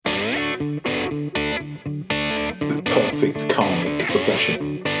The perfect karmic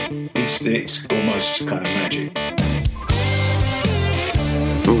profession. It's almost kind of magic.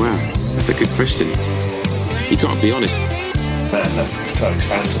 Oh wow, that's a good question. You got to be honest. Man, that's so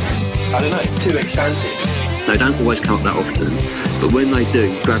expansive. I don't know, it's too expansive. They don't always come up that often, but when they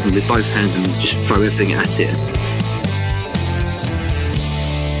do, grab them with both hands and just throw everything at it.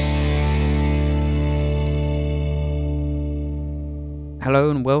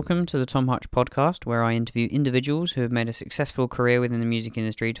 Hello and welcome to the Tom Hutch podcast, where I interview individuals who have made a successful career within the music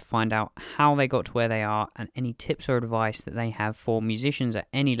industry to find out how they got to where they are and any tips or advice that they have for musicians at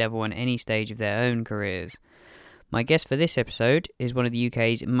any level and any stage of their own careers. My guest for this episode is one of the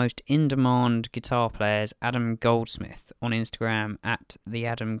UK's most in-demand guitar players, Adam Goldsmith, on Instagram at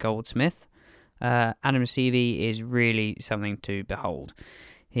 @theadamgoldsmith. Adam's CV is really something to behold.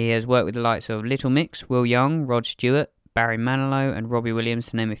 He has worked with the likes of Little Mix, Will Young, Rod Stewart, Barry Manilow and Robbie Williams,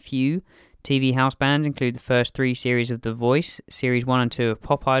 to name a few. TV house bands include the first 3 series of The Voice, Series 1 and 2 of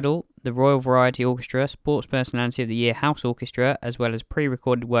Pop Idol, the Royal Variety Orchestra, Sports Personality of the Year House Orchestra, as well as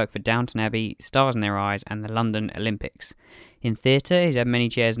pre-recorded work for Downton Abbey, Stars in Their Eyes and the London Olympics. In theatre, he's had many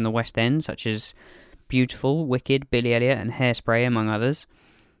chairs in the West End, such as Beautiful, Wicked, Billy Elliot and Hairspray, among others.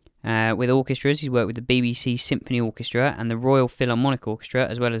 With orchestras, he's worked with the BBC Symphony Orchestra and the Royal Philharmonic Orchestra,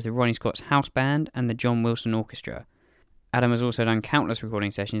 as well as the Ronnie Scott's House Band and the John Wilson Orchestra. Adam has also done countless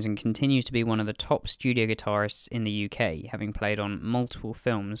recording sessions and continues to be one of the top studio guitarists in the UK, having played on multiple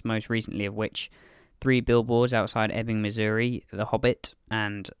films, most recently of which 3 billboards outside Ebbing, Missouri, The Hobbit,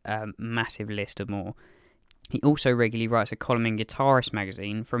 and a massive list of more. He also regularly writes a column in Guitarist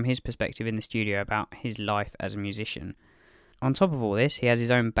magazine from his perspective in the studio about his life as a musician. On top of all this, he has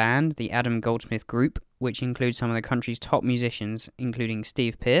his own band, the Adam Goldsmith Group, which includes some of the country's top musicians, including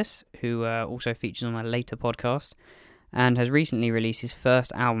Steve Pearce, who also features on a later podcast, and has recently released his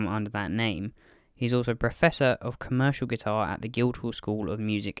first album under that name. He's also Professor of Commercial Guitar at the Guildhall School of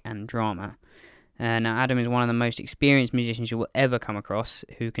Music and Drama. Now, Adam is one of the most experienced musicians you will ever come across,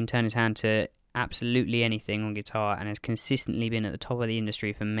 who can turn his hand to absolutely anything on guitar and has consistently been at the top of the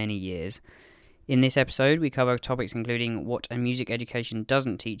industry for many years. In this episode, we cover topics including what a music education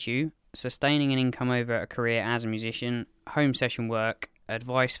doesn't teach you, sustaining an income over a career as a musician, home session work,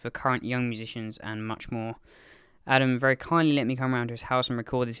 advice for current young musicians, and much more. Adam very kindly let me come round to his house and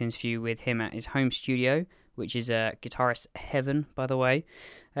record this interview with him at his home studio, which is a guitarist's heaven, by the way,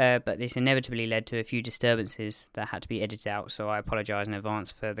 but this inevitably led to a few disturbances that had to be edited out, so I apologise in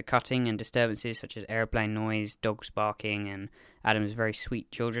advance for the cutting and disturbances such as aeroplane noise, dogs barking, and Adam's very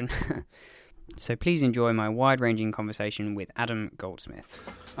sweet children. So please enjoy my wide-ranging conversation with Adam Goldsmith.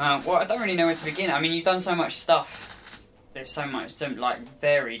 Well, I don't really know where to begin. I mean, you've done so much stuff. There's so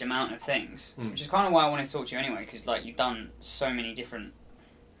varied amount of things, which is kind of why I wanted to talk to you anyway, because you've done so many different,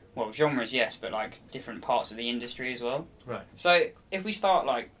 genres, yes, but different parts of the industry as well. Right. So if we start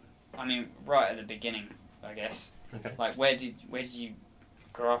right at the beginning, I guess. Okay. Where did you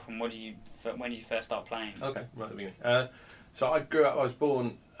grow up, and when did you first start playing? Okay, right at the beginning. So I grew up. I was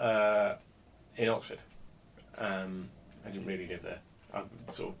born in Oxford. I didn't really live there. I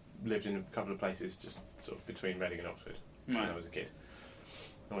sort of lived in a couple of places, just sort of between Reading and Oxford. When I was a kid.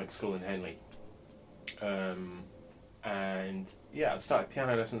 I went to school in Henley. And I started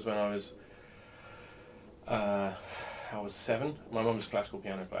piano lessons when I was 7. My mum was a classical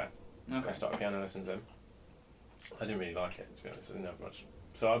piano player. Okay. I started piano lessons then. I didn't really like it, to be honest. I didn't have much.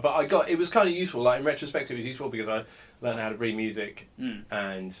 So, it was kind of useful. In retrospect, it was useful because I learned how to read music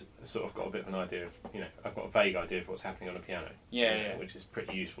and sort of got a bit of an idea of, I've got a vague idea of what's happening on a piano. Yeah. Which is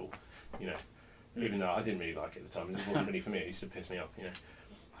pretty useful, Even though I didn't really like it at the time, it wasn't really for me. It used to piss me off,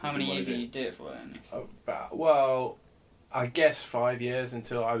 How many years did you do it for then? I guess 5 years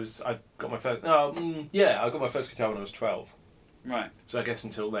until I got my first. I got my first guitar when I was 12. Right. So I guess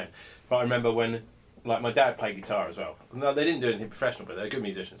until then. But I remember when, my dad played guitar as well. No, they didn't do anything professional, but they're good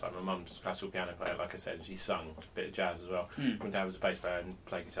musicians. My mum's a classical piano player, like I said, and she sung a bit of jazz as well. My dad was a bass player and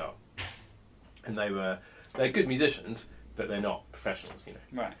played guitar. And they're good musicians, but they're not professionals,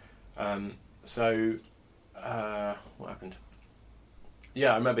 Right. So, what happened?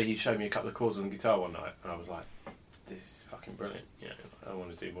 I remember he showed me a couple of chords on the guitar one night, and I was like, this is fucking brilliant. I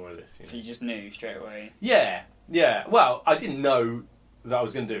want to do more of this. So you just knew straight away? Yeah. Well, I didn't know that I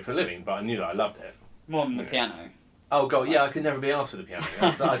was going to do it for a living, but I knew that I loved it. More than the piano? Oh, God, I could never be asked for the piano.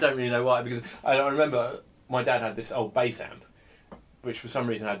 I don't really know why, because I remember my dad had this old bass amp, which for some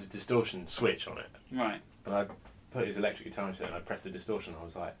reason had a distortion switch on it. Right. And I put his electric guitar into it, and I pressed the distortion, and I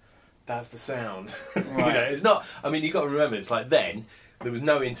was like, that's the sound. Right. It's not. I mean, you've got to remember, it's then there was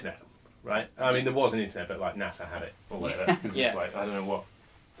no internet, right? I mean, there was an internet, but NASA had it or whatever. It's just I don't know what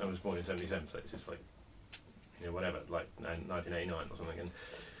I was born in 77, so it's just like, whatever, like 1989 or something. And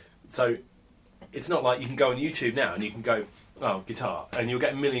so it's not like you can go on YouTube now and you can go, guitar, and you'll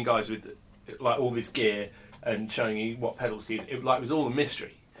get a million guys with like all this gear and showing you what pedals to use. It was all a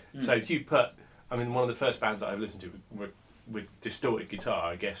mystery. So if you put, one of the first bands that I've listened to with distorted guitar,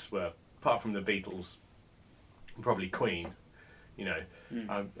 I guess, were, apart from the Beatles, probably Queen.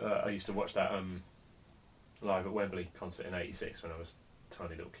 I used to watch that live at Wembley concert in '86 when I was a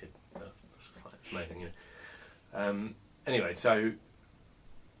tiny little kid. It's amazing, Anyway, so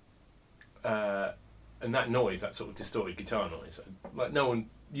and that noise, that sort of distorted guitar noise, like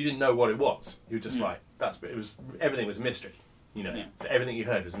you didn't know what it was. You were just like, everything was mystery, So everything you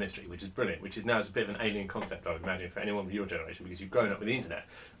heard was a mystery, which is brilliant. Which is now a bit of an alien concept, I would imagine, for anyone of your generation, because you've grown up with the internet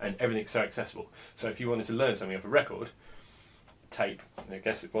and everything's so accessible. So if you wanted to learn something off a record, tape, I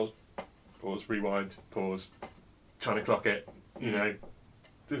guess it was, pause, rewind, pause, trying to clock it,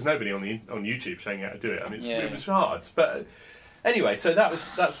 there's nobody on YouTube showing you how to do it. It was hard. But anyway, so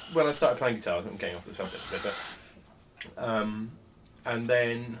that's when I started playing guitar. I'm getting off the subject a bit, but and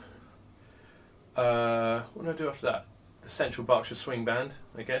then what did I do after that? The Central Berkshire Swing Band,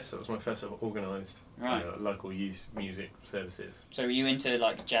 I guess. That was my first sort of organised local youth music services. So were you into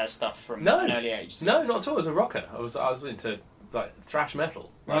like jazz stuff from an early age? No, not at all. I was a rocker. I was into like thrash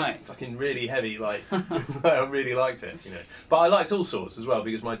metal, right? Fucking really heavy, like I really liked it, But I liked all sorts as well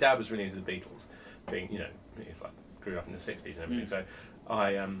because my dad was really into the Beatles, being he's like grew up in the '60s and everything. So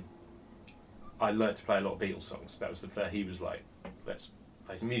I learnt to play a lot of Beatles songs. That was he was like, let's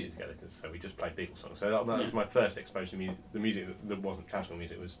play some music together. So we just played Beatles songs. So that was my first exposure to the music that wasn't classical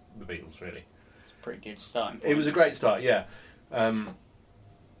music. Was the Beatles, really. It's a pretty good start. It was a great start, yeah. And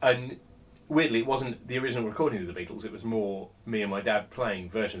weirdly, it wasn't the original recording of the Beatles. It was more me and my dad playing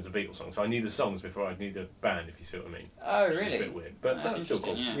versions of Beatles songs. So I knew the songs before I knew the band, if you see what I mean. Oh, really? It's a bit weird, but that's still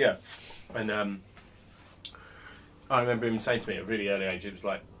cool. Yeah. And I remember him saying to me at a really early age, it was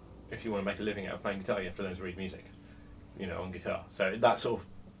like, if you want to make a living out of playing guitar, you have to learn to read music, on guitar. So that's sort of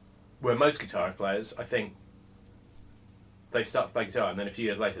where most guitar players, I think, they start to play guitar, and then a few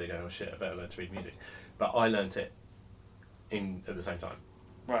years later they go, oh shit, I better learn to read music. But I learnt it at the same time.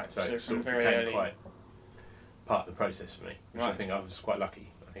 Right, so it from sort of very became early. quite part of the process for me, which right. I think I was quite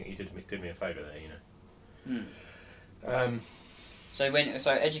lucky. I think he did me a favour there,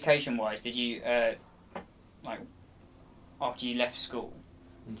 So education-wise, did you after you left school?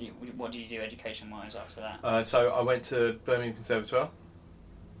 What did you do education-wise after that? So I went to Birmingham Conservatoire.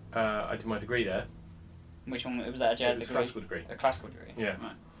 I did my degree there. Which one was that? A jazz degree? A classical degree. A classical degree. Yeah.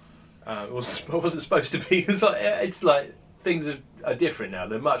 Right. It wasn't supposed to be. It's like things are different now.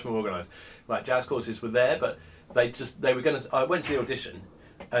 They're much more organised. Like jazz courses were there, but they were going to. I went to the audition,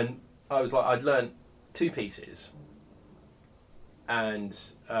 and I was like, I'd learnt 2 pieces, and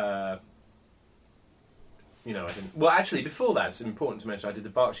I didn't. Well, actually, before that, it's important to mention I did the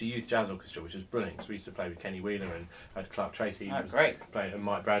Berkshire Youth Jazz Orchestra, which was brilliant because we used to play with Kenny Wheeler and I had Clark Tracy. Oh, great! And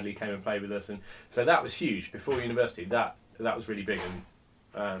Mike Bradley came and played with us, and so that was huge. Before university, that was really big,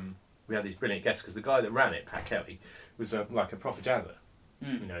 and we had these brilliant guests because the guy that ran it, Pat Kelly, was like a proper jazzer.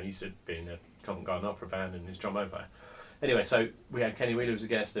 He used to be in the Covent Garden Opera Band and his trombone player. Anyway, so we had Kenny Wheeler as a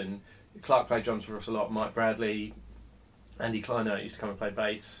guest, and Clark played drums for us a lot. Mike Bradley, Andy Kleiner used to come and play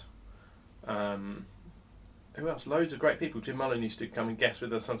bass. Who else? Loads of great people. Jim Mullen used to come and guest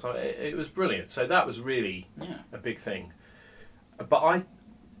with us sometimes. It was brilliant. So that was really a big thing. But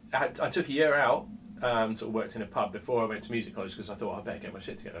I took a year out, sort of worked in a pub before I went to music college because I thought I better get my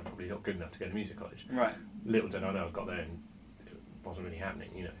shit together. I'm probably not good enough to go to music college. Right. Little did I know I got there and it wasn't really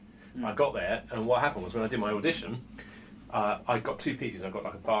happening, I got there, and what happened was when I did my audition, I got 2 pieces. I got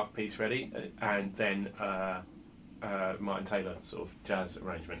like a Bach piece ready, and then Martin Taylor sort of jazz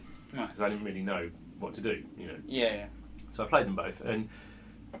arrangement, because I didn't really know what to do, Yeah. So I played them both, and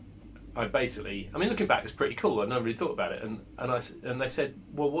I basically, looking back, it's pretty cool. I'd never really thought about it, and they said,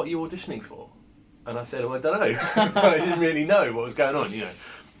 "Well, what are you auditioning for?" And I said, "Well, I don't know." I didn't really know what was going on,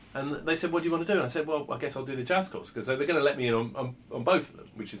 And they said, "What do you want to do?" And I said, "Well, I guess I'll do the jazz course," because they're going to let me in on both of them,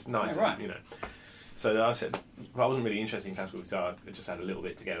 which is nice, right. So I said, well, I wasn't really interested in classical guitar. I just had a little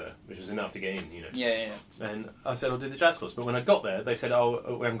bit together, which was enough to get in, Yeah. And I said, I'll do the jazz course. But when I got there, they said,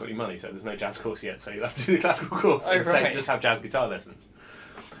 oh, we haven't got any money, so there's no jazz course yet, so you'll have to do the classical course and just have jazz guitar lessons.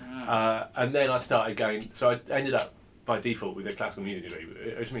 And then I started going, so I ended up by default with a classical music degree,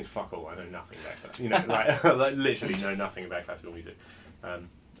 which means fuck all. I know nothing about that. I literally know nothing about classical music.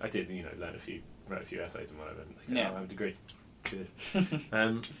 I did, learn wrote a few essays and whatever. And I have a degree. Do this.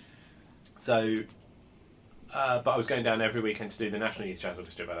 But I was going down every weekend to do the National Youth Jazz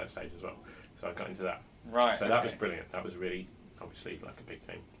Orchestra by that stage as well. So I got into that. Right. So that was brilliant. That was really obviously like a big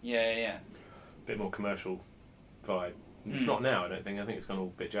thing. Yeah. A bit more commercial vibe. It's not now, I don't think. I think it's gone all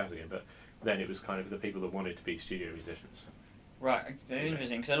a bit jazz again, but then it was kind of the people that wanted to be studio musicians. Right, it's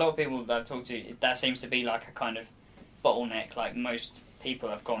interesting, because a lot of people that I've talked to, that seems to be like a kind of bottleneck, like most people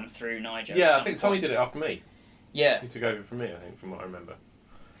have gone through Nigel. Yeah, I think Tommy did it after me. Yeah. He took over from me, I think, from what I remember.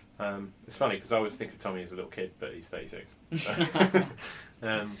 It's funny, because I always think of Tommy as a little kid, but he's 36. In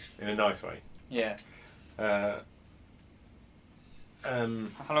a nice way. Yeah. How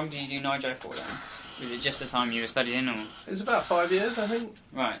long did you do Nigel for then? Was it just the time you were studying, or...? It was about 5 years, I think.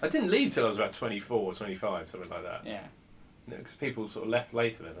 Right. I didn't leave till I was about 24, 25, something like that. Yeah. Because people sort of left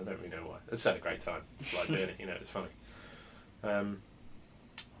later then, I don't really know why. It's had a great time. It's like doing it, it's funny. And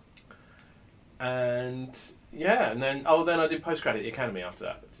then I did postgrad at the Academy after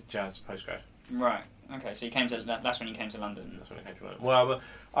that. I did jazz postgrad. Right. Okay, so that's when you came to London. That's when I came to London. Well,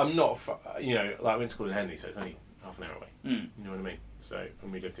 I'm not, like I went to school in Henley, so it's only half an hour away. Mm. You know what I mean? So,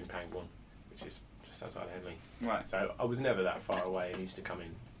 and we lived in Pangbourne, which is just outside Henley. Right. So I was never that far away, and used to come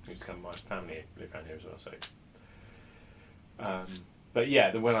my family lived around here as well, so... but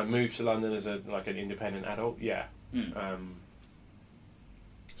yeah, when I moved to London as an independent adult,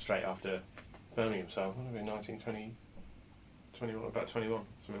 straight after Birmingham, so I would have been 19, 20, about 21,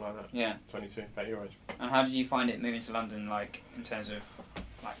 something like that. Yeah. 22, about your age. And how did you find it moving to London, like, in terms of,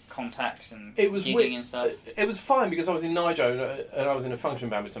 like, contacts and gigging and stuff? It was fine, because I was in Nijo, and I was in a function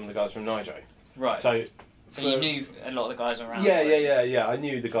band with some of the guys from Nijo. Right. So you knew a lot of the guys around? Yeah. I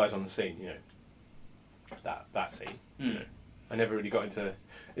knew the guys on the scene, that scene, I never really got into...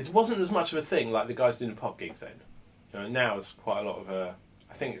 It wasn't as much of a thing like the guys doing the pop gigs then. Now it's quite a lot of...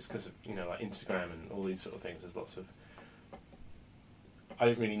 I think it's because of, like Instagram and all these sort of things. There's lots of... I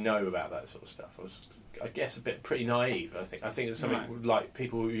didn't really know about that sort of stuff. I was, I guess, pretty naive, I think. I think it's something like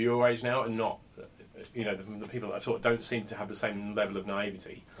people your age now and not... the people that I taught don't seem to have the same level of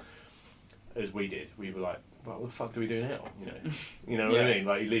naivety as we did. We were like, well, what the fuck do we do now? You know what I mean?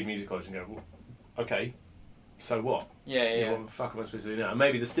 Like, you leave music college and go, well, okay... So what? Yeah. What the fuck am I supposed to do now? And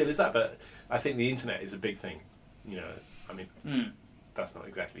maybe there still is that, but I think the internet is a big thing. That's not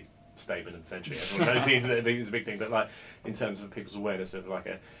exactly statement of the century. Everyone knows the internet is a big thing, but like in terms of people's awareness of like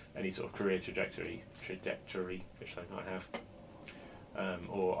any sort of career trajectory which they might have,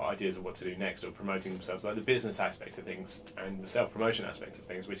 or ideas of what to do next, or promoting themselves, like the business aspect of things and the self-promotion aspect of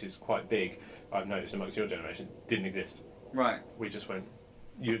things, which is quite big. I've noticed amongst your generation, didn't exist. Right. We just went.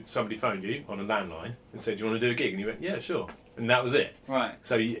 Somebody phoned you on a landline and said, "Do you want to do a gig?" And you went, "Yeah, sure." And that was it. Right.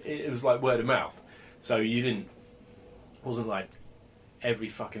 So it was like word of mouth. So it wasn't like every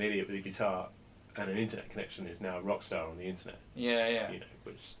fucking idiot with a guitar and an internet connection is now a rock star on the internet. Yeah.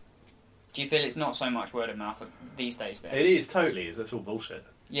 Which... Do you feel it's not so much word of mouth these days then? It is, totally is. That's all bullshit.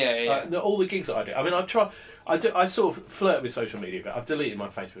 Yeah. All the gigs that I do. I mean, I've tried... I sort of flirt with social media, but I've deleted my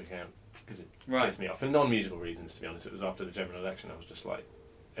Facebook account because it pisses me off. For non-musical reasons, to be honest. It was after the general election. I was just like...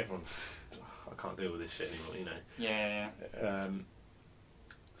 I can't deal with this shit anymore, Yeah.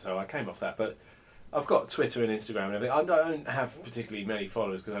 So I came off that, but I've got Twitter and Instagram and everything. I don't have particularly many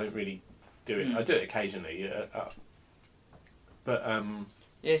followers because I don't really do it. I do it occasionally, but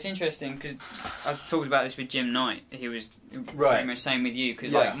yeah, it's interesting because I've talked about this with Jim Knight. He was right. pretty much same with you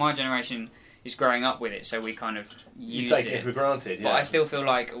because like my generation is growing up with it, so we kind of use you take it for granted. Yeah. But I still feel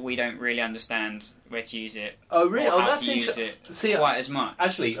like we don't really understand where to use it. Oh, really? Or how that's to use it quite as much.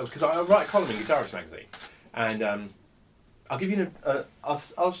 Actually, because I write a column in Guitarist magazine, and I'll give you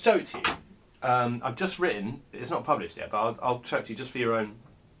I'll show it to you. I've just written. It's not published yet, but I'll show it to you just for your own,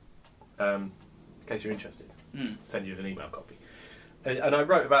 in case you're interested. Send you an email copy. And I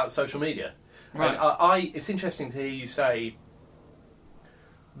wrote about social media. Right. And it's interesting to hear you say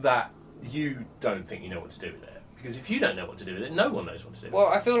that you don't think you know what to do with it. Because if you don't know what to do with it, no one knows what to do with it. Well,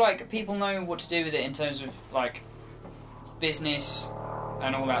 I feel like people know what to do with it in terms of, like, business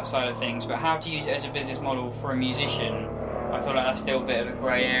and all that side of things, but how to use it as a business model for a musician, I feel like that's still a bit of a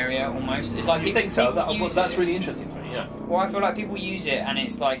grey area, almost. It's like you think so? That's really interesting to me, yeah. Well, I feel like people use it, and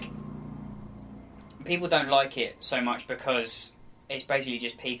it's like... People don't like it so much because... It's basically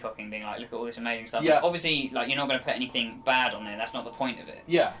just peacocking, being like, look at all this amazing stuff. Yeah. Like, obviously, like, you're not going to put anything bad on there. That's not the point of it.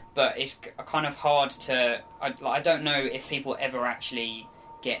 Yeah. But it's kind of hard to... I don't know if people ever actually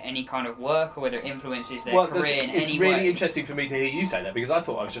get any kind of work or whether it influences their career in any way. It's really interesting for me to hear you say that because I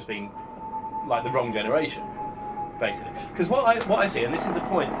thought I was just being like the wrong generation, basically. Because what I see, and this is the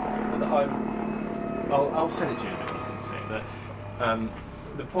point that I'll send it to you in a bit. You can see it,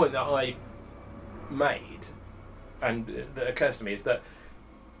 but the point that I made. And that occurs to me is that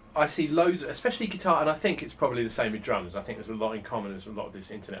I see loads, especially guitar, and I think it's probably the same with drums. I think there's a lot in common. There's a lot of this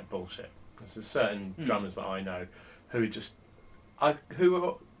internet bullshit. There's certain drummers that I know who just who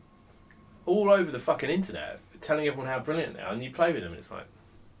are all over the fucking internet telling everyone how brilliant they are, and you play with them, and it's like,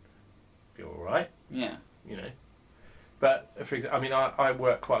 you're all right. Yeah. You know. But, for example, I mean, I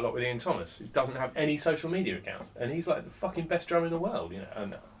work quite a lot with Ian Thomas, who doesn't have any social media accounts, and he's like the fucking best drummer in the world, you know.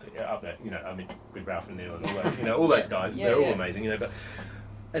 And up there, you know, I mean, with Ralph and Neil and all those, you know, all those guys, they're all amazing, you know.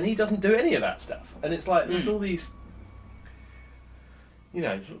 And he doesn't do any of that stuff, and it's like there's all these, you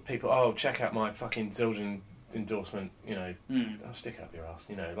know, people. Check out my fucking Zildjian endorsement, you know. I'll stick it up your ass,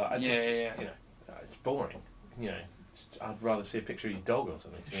 you know. Like you know, it's boring, you know. I'd rather see a picture of your dog or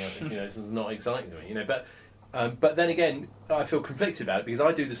something. To be honest, you know, this is not exciting to me, you know, But then again, I feel conflicted about it because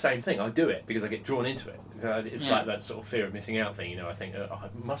I do the same thing. I do it because I get drawn into it. It's like that sort of fear of missing out thing. You know, I think I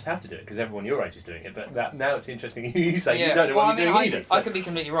must have to do it because everyone your age is doing it. But now it's interesting. You say you don't know what you're doing either. I could be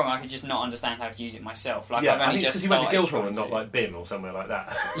completely wrong. I could just not understand how to use it myself. Like, I think it's because you went to Guildhall and not like BIM or somewhere like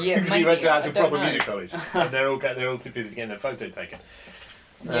that. Yeah, because you went to proper music college and they're all too busy getting their photo taken.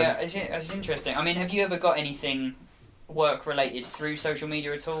 It's interesting. I mean, have you ever got anything work related through social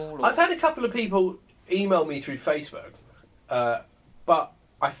media at all? Or? I've had a couple of people email me through Facebook, but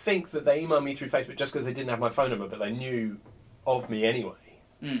I think that they emailed me through Facebook just because they didn't have my phone number, but they knew of me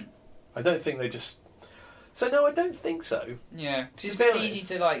anyway. I don't think they just... So no, I don't think so. Yeah, because it's very easy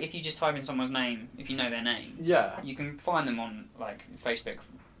to, like, if you just type in someone's name, if you know their name, you can find them on, like, Facebook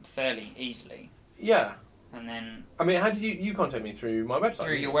fairly easily. Yeah. And then... I mean, how did you contact me? Through my website?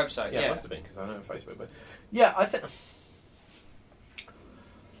 Through your website, yeah. It must have been, because I know Facebook, but... Yeah, I think...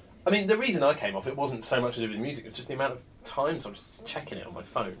 I mean, the reason I came off it wasn't so much to do with music, it was just the amount of times I'm just checking it on my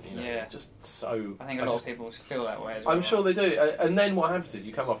phone, you know. Yeah. It's just so... I think a lot of people feel that way as well. I'm sure they do. And then what happens is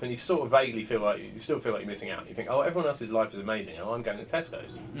you come off and you sort of vaguely feel like... You still feel like you're missing out. You think, oh, everyone else's life is amazing. Oh, I'm going to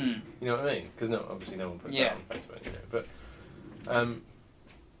Tesco's. You know what I mean? Because obviously no one puts that on Facebook, you know. But...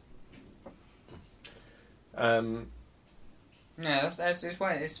 yeah,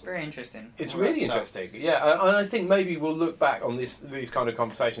 it's very interesting. It's really interesting, yeah. And I think maybe we'll look back on these kind of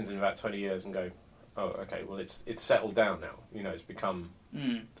conversations in about 20 years and go, oh, okay, well, it's settled down now. You know, it's become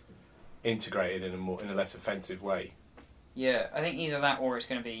integrated in a less offensive way. Yeah, I think either that or it's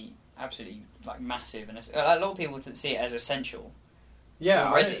going to be absolutely like massive, and a lot of people see it as essential. Yeah,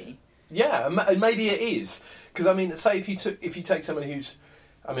 already. And maybe it is because I mean, say if you take someone who's,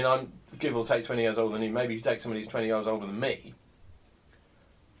 I mean, I'm give or take 20 years older than you. Maybe if you take somebody who's 20 years older than me.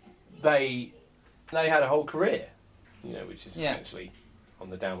 They had a whole career, you know, which is essentially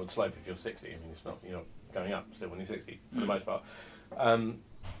on the downward slope if you're 60. I mean, you're not going up still when you're 60 for the most part,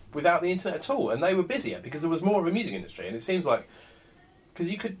 without the internet at all. And they were busier because there was more of a music industry. And it seems like because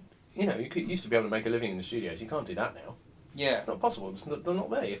you used to be able to make a living in the studios. You can't do that now. Yeah, it's not possible. They're not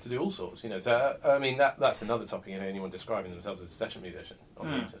there. You have to do all sorts, you know. So I mean, that's another topic. You know, anyone describing themselves as a session musician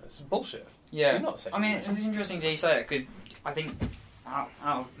on the internet, it's bullshit. Yeah, you're not a session musician. It's interesting to say that because I think. Out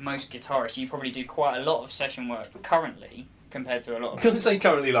of most guitarists, you probably do quite a lot of session work currently compared to a lot of... Don't say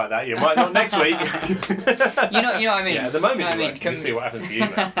currently like that, you might not next week. you know what I mean? Yeah, at the moment you can see what happens to you,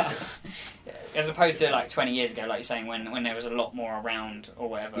 mate. As opposed to like 20 years ago, like you're saying, when there was a lot more around or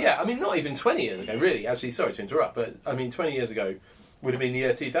whatever. Yeah, I mean, not even 20 years ago, really. Actually, sorry to interrupt, but I mean, 20 years ago would have been the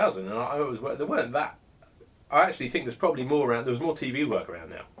year 2000, and there weren't that... I actually think there's probably more around... There was more TV work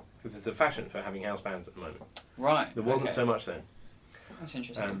around now, because it's a fashion for having house bands at the moment. Right. There wasn't so much then. That's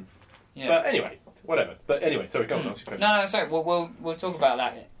interesting. But anyway, whatever. But anyway, sorry, go on, ask your question. No, sorry. We'll talk about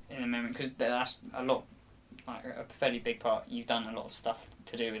that in a moment because that's a lot, like a fairly big part. You've done a lot of stuff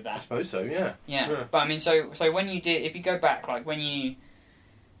to do with that. I suppose so. Yeah. Yeah. But I mean, so when you did, if you go back, like when you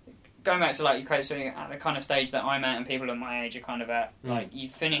going back to like your credit, so at the kind of stage that I'm at and people at my age are kind of at, like you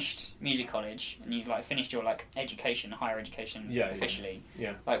finished music college and you like finished your like education, higher education officially.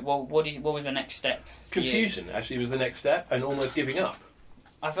 Yeah. Like, what was the next step? Confusion actually was the next step, and almost giving up.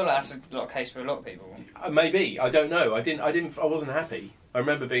 I feel like that's a lot of case for a lot of people. Maybe, I don't know. I wasn't happy. I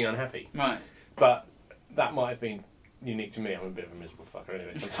remember being unhappy. Right. But that might have been unique to me. I'm a bit of a miserable fucker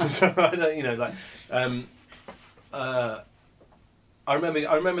anyway. Sometimes I don't, you know, like. I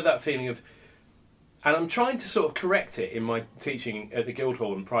remember that feeling of, and I'm trying to sort of correct it in my teaching at the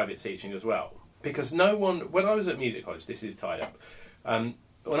Guildhall and private teaching as well, because no one. When I was at music college, this is tied up.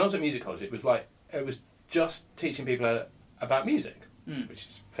 When I was at music college, it was just teaching people about music. Which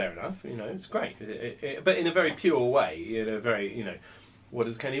is fair enough, you know, it's great. But in a very pure way, in a very, you know, what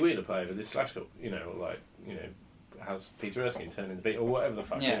does Kenny Wheeler play over this slash chord? You know, like, you know, how's Peter Erskine turned into beat, or whatever the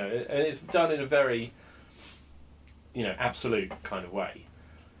fuck, you know. And it's done in a very, you know, absolute kind of way.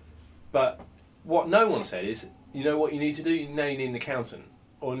 But what no one said is, you know what you need to do? Now you need an accountant.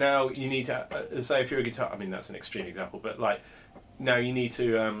 Or now you need to, say if you're a guitar, I mean, that's an extreme example, but like, now you need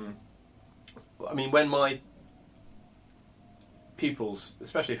to, I mean, when my pupils,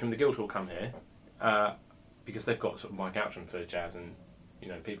 especially from the Guildhall, come here because they've got sort of Mike Outram for jazz, and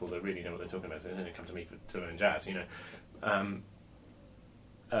people that really know what they're talking about. So they don't come to me to learn jazz,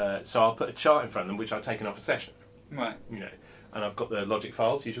 So I'll put a chart in front of them, which I've taken off a session. Right. And I've got the Logic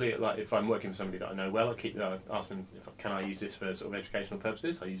files. Usually, like if I'm working with somebody that I know well, I ask them can I use this for sort of educational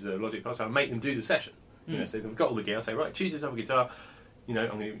purposes. I use the Logic files, so I make them do the session. So if I've got all the gear, I say right, choose this other guitar.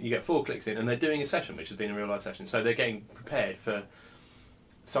 You get 4 clicks in, and they're doing a session, which has been a real life session. So they're getting prepared for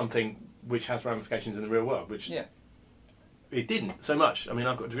something which has ramifications in the real world, which it didn't so much. I mean,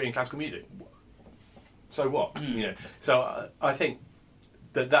 I've got a degree in classical music. So what? So I think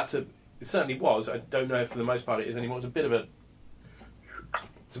that's it certainly was. I don't know if for the most part it is anymore. It's a bit of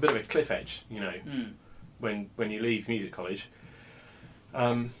a cliff edge, when you leave music college.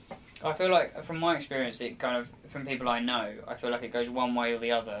 I feel like, from my experience, it kind of, from people I know, I feel like it goes one way or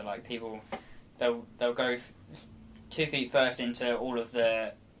the other. Like people, they'll go 2 feet first into all of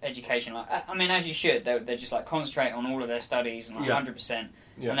the education. Like, I mean, as you should. They're just like concentrate on all of their studies and 100%.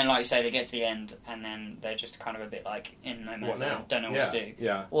 Yeah. And then, like you say, they get to the end, and then they're just kind of a bit like in no man's land, don't know what to do.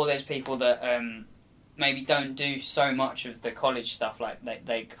 Yeah. Or there's people that maybe don't do so much of the college stuff. Like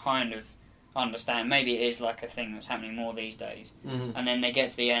they kind of understand. Maybe it is like a thing that's happening more these days. Mm-hmm. And then they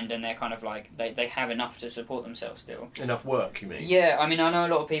get to the end, and they're kind of like they have enough to support themselves still. Enough work, you mean? Yeah, I mean, I know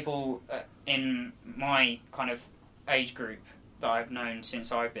a lot of people in my kind of age group that I've known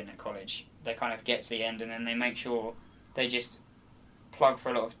since I've been at college. They kind of get to the end, and then they make sure they just plug for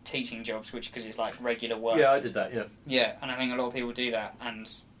a lot of teaching jobs, because it's like regular work. Yeah, I did that. Yeah. Yeah, and I think a lot of people do that, and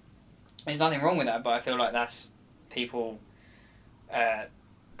there's nothing wrong with that. But I feel like that's people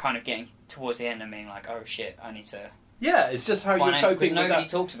kind of getting towards the end and being like, "Oh shit, I need to." Yeah, it's just how you're coping with that. Because nobody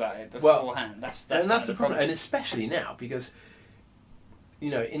talks about it beforehand. That's the problem, and especially now, because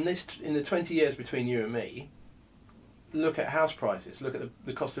in the 20 years between you and me, look at house prices, look at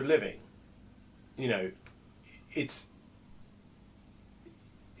the cost of living. It's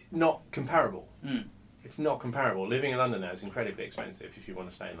not comparable. It's not comparable. Living in London now is incredibly expensive if you want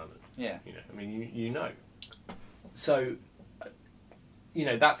to stay in London. Yeah. I mean, So,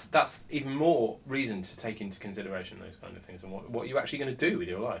 that's even more reason to take into consideration those kind of things and what you're actually going to do with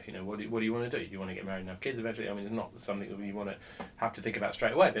your life. What do you want to do? Do you want to get married and have kids eventually? I mean, it's not something that you want to have to think about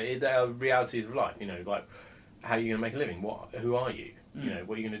straight away, but there are realities of life. Like how are you going to make a living? Who are you?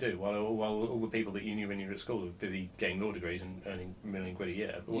 What are you going to do? While all the people that you knew when you were at school are busy getting law degrees and earning £1 million a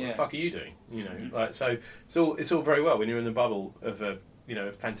year, what the fuck are you doing? So it's all very well when you're in the bubble of a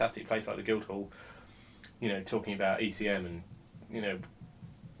fantastic place like the Guildhall, talking about ECM and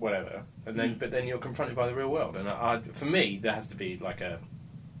whatever, and then but then you're confronted by the real world, and for me there has to be like a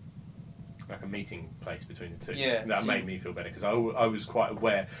meeting place between the two. Yeah, that made me feel better, because I was quite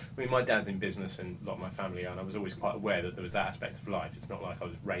aware. I mean, my dad's in business and a lot of my family are, and I was always quite aware that there was that aspect of life. It's not like I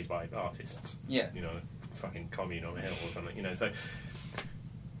was raised by artists. Yeah. Fucking commune on a hill or something. So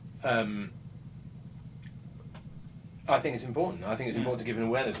I think it's important. I think it's important to give an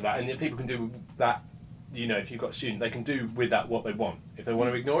awareness of that, and people can do that. If you've got a student, they can do with that what they want. If they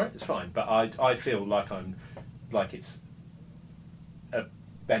want to ignore it, it's fine. But I feel like it's a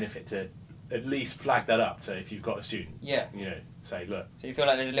benefit to at least flag that up. So if you've got a student, say, look. So you feel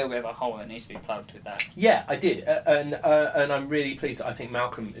like there's a little bit of a hole that needs to be plugged with that. Yeah, I did, and I'm really pleased that I think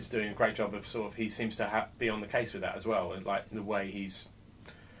Malcolm is doing a great job of he seems to be on the case with that as well, and like the way he's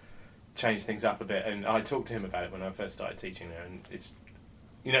changed things up a bit. And I talked to him about it when I first started teaching there, and it's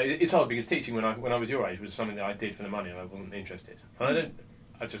hard because teaching when I was your age was something that I did for the money, and I wasn't interested. And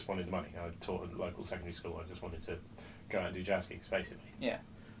I just wanted the money. I taught at a local secondary school. I just wanted to go out and do jazz gigs, basically. Yeah.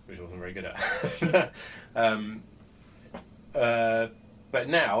 Which I wasn't very good at. But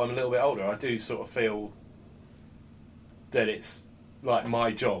now I'm a little bit older. I do sort of feel that it's like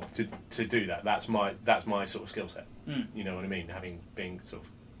my job to do that. That's my sort of skill set. You know what I mean? Being sort of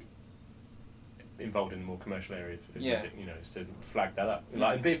involved in the more commercial area of music, is to flag that up.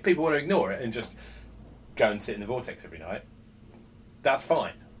 Like, if people want to ignore it and just go and sit in the vortex every night, that's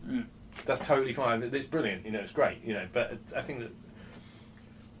fine. That's totally fine. It's brilliant. It's great. But I think that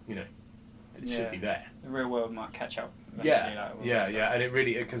it should be there. The real world might catch up. Yeah, and it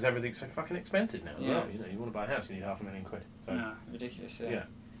really, because everything's so fucking expensive now. Yeah. Well, you want to buy a house, you need £500,000. So. No, ridiculous. Yeah.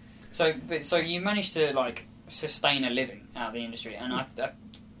 So you managed to like sustain a living out of the industry, and I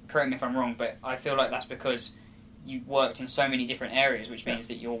correct me if I'm wrong, but I feel like that's because you worked in so many different areas, which means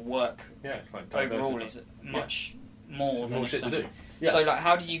that your work it's like overall is much more than shit to do. So like,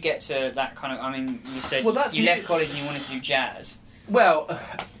 how did you get to that kind of? I mean, you said you left college and you wanted to do jazz. Well,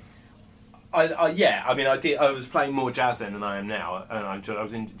 Yeah. I mean, I did. I was playing more jazz then than I am now, and I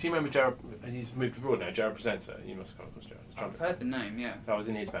was in. Do you remember Jared? He's moved abroad now. Jared Presenter. You must have come across Jared. I've heard the name. Yeah. I was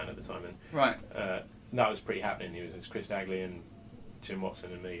in his band at the time, and right. That was pretty happening. It was Chris Dagley and Tim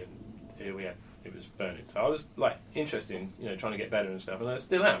Watson and me, and here we had. It was burning. So I was like interested in trying to get better and stuff, and I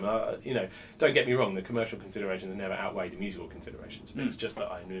still am. Don't get me wrong. The commercial considerations never outweigh the musical considerations. But it's just that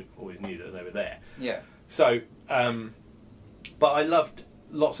I always knew that they were there. Yeah. So, but I loved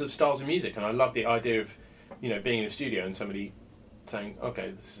lots of styles of music, and I loved the idea of being in a studio and somebody saying,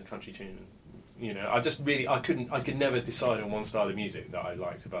 "Okay, this is a country tune." I could never decide on one style of music that I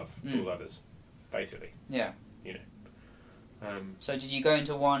liked above all others, basically. Yeah. So did you go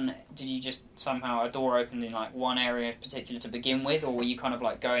into one? Did you just somehow a door opened in like one area in particular to begin with, or were you kind of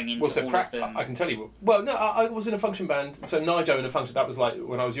like going into all of them? I can tell you. Well, no, I was in a function band. So Nijo in a function. That was like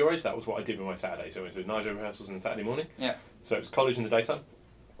when I was your age. That was what I did with my Saturday. So I went to Nijo rehearsals on Saturday morning. Yeah. So it was college in the daytime.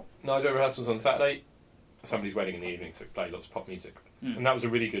 Nijo rehearsals on Saturday. Somebody's wedding in the evening. So we played lots of pop music, and that was a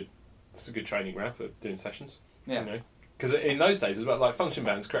really good. It's a good training ground for doing sessions. Yeah. Because in those days as well, like function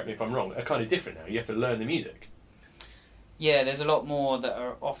bands. Correct me if I'm wrong. Are kind of different now. You have to learn the music. Yeah, there's a lot more that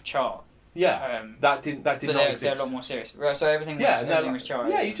are off chart. Yeah, that did not exist. They're a lot more serious. Right, so everything was chart.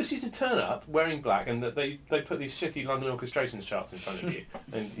 Yeah, you just used to turn up wearing black, and they put these shitty London Orchestrations charts in front of you,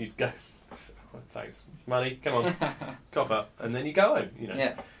 and you'd go, thanks, money, come on, cough up, and then you go home.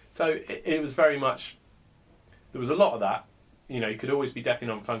 Yeah. So it was very much. There was a lot of that. You could always be decking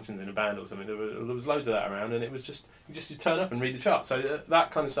on functions in a band or something. There was loads of that around, and it was just you turn up and read the charts. So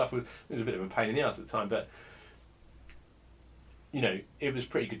that kind of stuff was a bit of a pain in the ass at the time, but. It was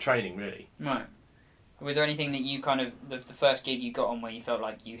pretty good training, really. Right. Was there anything that you kind of the first gig you got on where you felt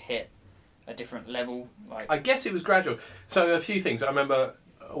like you hit a different level? Like I guess it was gradual. So a few things. I remember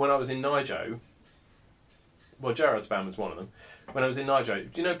when I was in Nijo. Well, Gerard's band was one of them. When I was in Nijo,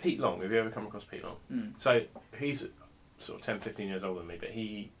 do you know Pete Long? Have you ever come across Pete Long? So he's sort of 10, 15 years older than me, but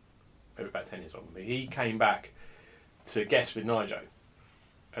maybe about 10 years older than me. He came back to guest with Nijo.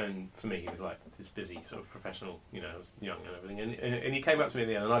 And for me, he was like this busy sort of professional, I was young and everything. And he came up to me at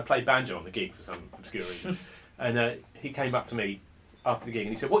the end, and I played banjo on the gig for some obscure reason. And he came up to me after the gig,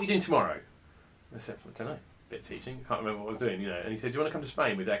 and he said, "What are you doing tomorrow?" I said, "I don't know, a bit of teaching. I can't remember what I was doing, And he said, "Do you want to come to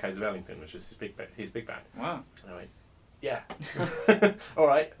Spain with Echoes of Ellington, which is his big band?" Wow. And I went, "Yeah." All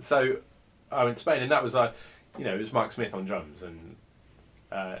right. So I went to Spain, and that was like, it was Mike Smith on drums, and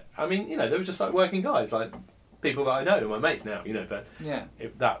they were just like working guys, like. People that I know, my mates now, but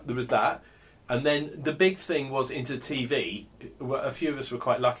there was that, and then the big thing was into TV. A few of us were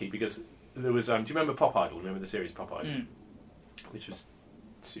quite lucky because there was. Do you remember Pop Idol? Remember the series Pop Idol, which was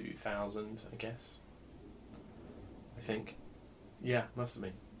 2000, I guess. I think, yeah, must have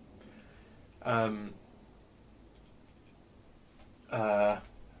been. The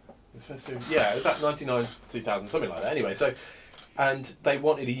first series, about 99, 2000, something like that. Anyway, so and they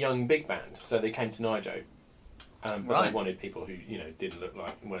wanted a young big band, so they came to Nijo. But they wanted people who, didn't look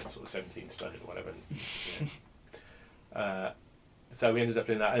like, weren't sort of 17 stone or whatever. And, so we ended up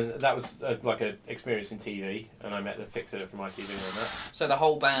doing that, and that was like an experience in TV, and I met the fixer from ITV and that. So the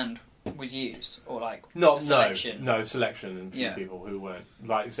whole band was used, or like selection? No, selection and a few people who weren't.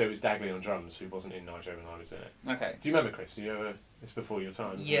 So it was Dagley on drums, who wasn't in Nijo when I was in it. Okay. Do you remember Chris? It's before your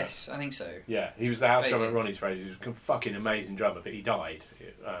time. Yes, I think so. Yeah, he was the house drummer at Ronnie's Fraser. He was a fucking amazing drummer, but he died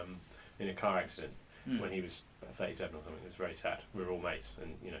in a car accident when he was 37 or something. It was very sad. We were all mates,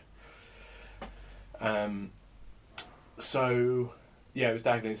 and so yeah, it was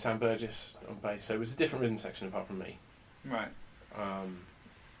Dagley and Sam Burgess on bass. So it was a different rhythm section apart from me. Right.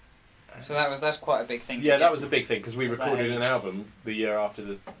 So that's quite a big thing. Yeah, that was a big thing because we recorded an album the year after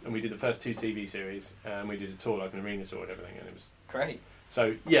and we did the first 2 TV series, and we did a tour, like an arena tour and everything, and it was great.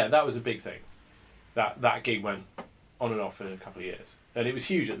 So yeah, that was a big thing. That gig went on and off for a couple of years, and it was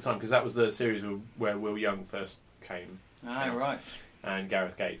huge at the time because that was the series where Will Young first came. Right. And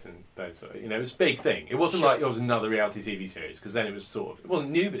Gareth Gates and those, it was a big thing. It wasn't like it was another reality TV series because then it was it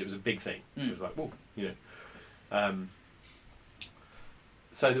wasn't new, but it was a big thing. It was like, whoa,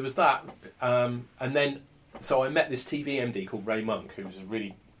 So there was that, and then so I met this TV MD called Ray Monk, who was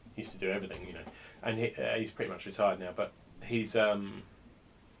really used to do everything, and he's pretty much retired now, but he did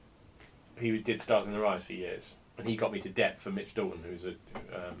Stars in the Rise for years, and he got me to Depp for Mitch Dalton, who's a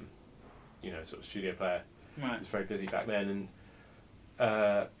sort of studio player. Right. He was very busy back then, and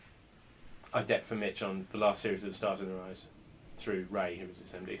I Depped for Mitch on the last series of Stars in the Rise through Ray, who was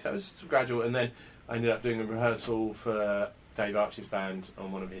his MD. So it was gradual, and then I ended up doing a rehearsal for Dave Archie's band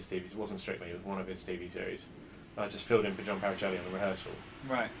on one of his TVs. It wasn't Strictly, it was one of his TV series. I just filled in for John Paracelli on the rehearsal.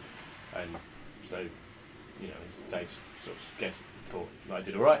 Right. And so you know, and Dave sort of guessed, thought that I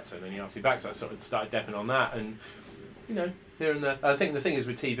did all right, so then he asked me back, so I sort of started depping on that, and you know, here and there. I think the thing is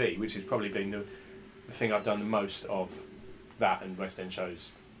with TV, which has probably been the thing I've done the most of, that and West End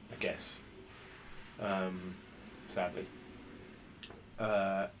shows, I guess. Sadly,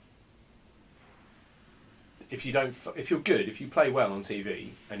 if you're good, if you play well on TV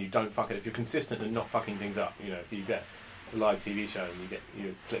and you don't fuck it, if you're consistent and not fucking things up, you know, if you get a live TV show and you get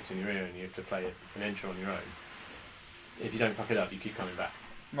your clicks in your ear and you have to play an intro on your own, if you don't fuck it up, you keep coming back.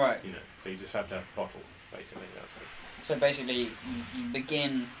 Right. You know, so you just have to have a bottle, basically. That's it. So basically, you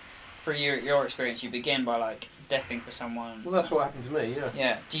begin, through your experience, you begin by like depping for someone. Well, that's what happened to me. Yeah.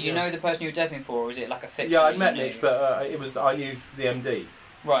 Yeah. Did you know the person you were depping for, or was it like a fixer? Yeah, I met Mitch, but I knew the MD.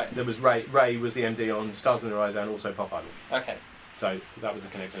 Right. There was Ray. Ray was the MD on Stars in the Rise and also Pop Idol. Okay. So that was the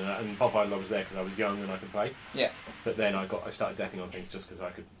connection, and Pop Idol I was there because I was young and I could play. Yeah. But then I started depping on things just because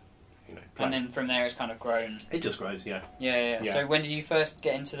I could, you know, play. And then from there it's kind of grown. It just grows, yeah. Yeah. So when did you first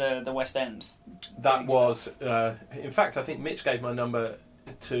get into the West End? That was, in fact, I think Mitch gave my number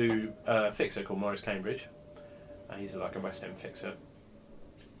to a fixer called Maurice Cambridge. He's like a West End fixer.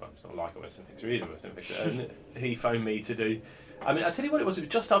 Well, it's not like a West End fixer, he is a West End fixer. And he phoned me to do... I mean, I tell you what, it was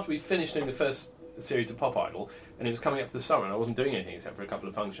just after we finished doing the first series of Pop Idol, and it was coming up to the summer, and I wasn't doing anything except for a couple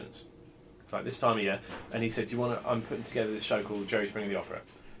of functions. It's like this time of year, and he said, "Do you want to?" I'm putting together this show called Jerry Springer the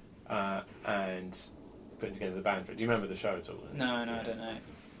Opera, and putting together the band for it. Do you remember the show at all? No, I don't know.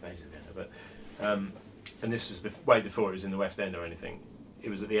 It's ages ago, but and this was way before it was in the West End or anything. It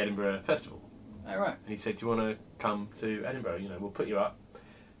was at the Edinburgh Festival. Oh right. And he said, "Do you want to come to Edinburgh? You know, we'll put you up."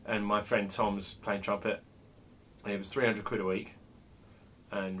 And my friend Tom's playing trumpet. And it was £300 a week,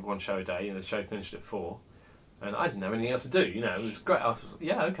 and one show a day, and the show finished at 4. And I didn't have anything else to do, you know. It was great. I was like,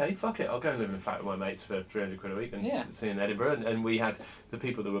 yeah, okay, fuck it. I'll go and live in a flat with my mates for £300 a week and see in Edinburgh. And we had the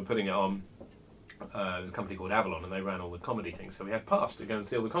people that were putting it on. There was a company called Avalon, and they ran all the comedy things. So we had pass to go and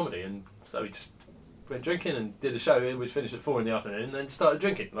see all the comedy, and so we just went drinking and did a show which finished at 4 in the afternoon, and then started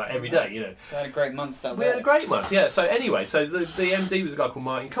drinking like every day, you know. So I had a great month that We had a great month, yeah. So anyway, so the MD was a guy called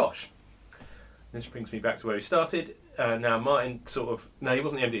Martin Koch. This brings me back to where he started. Now Martin he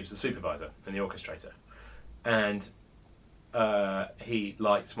wasn't the MD, he was the supervisor and the orchestrator, and he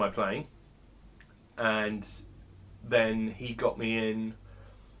liked my playing, and then he got me in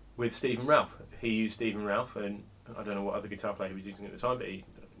with Stephen Ralph. He used Stephen Ralph, and I don't know what other guitar player he was using at the time, but he,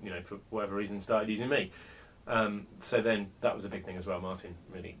 you know, for whatever reason, started using me. So then that was a big thing as well. Martin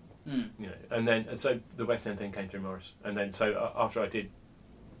really, you know, and then so the West End thing came through Morris, and then so after I did,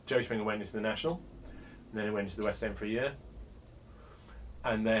 Jerry Springer went into the National. And then I went into the West End for a year.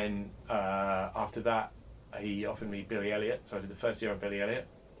 And then after that, he offered me Billy Elliot. So I did the first year of Billy Elliot.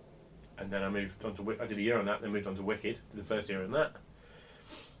 And then I moved on to... I did a year on that, then moved on to Wicked. Did the first year on that.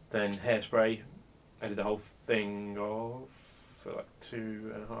 Then Hairspray. I did the whole thing for like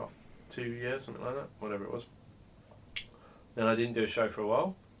 2 years, something like that. Whatever it was. Then I didn't do a show for a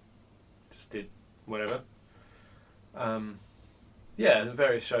while. Just did whatever. Yeah,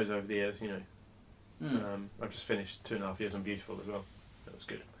 various shows over the years, you know. I've just finished 2.5 years on Beautiful as well. That was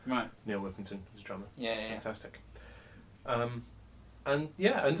good. Right. Neil Whippington was drummer. Yeah. Fantastic. And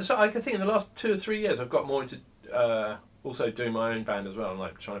so I think in the last 2 or 3 years I've got more into also doing my own band as well, and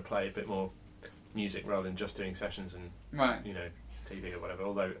like trying to play a bit more music rather than just doing sessions and you know, TV or whatever.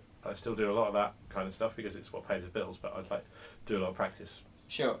 Although I still do a lot of that kind of stuff because it's what pays the bills. But I'd like to do a lot of practice.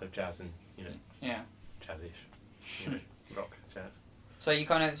 Sure. Of jazz and, you know, jazzish, you know, rock, jazz. So you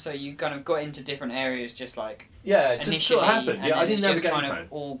kind of got into different areas, just like it just sort of happened. Yeah, I didn't have a game plan.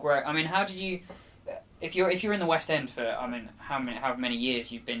 All grow. I mean, how did you? If you're in the West End for, I mean, how many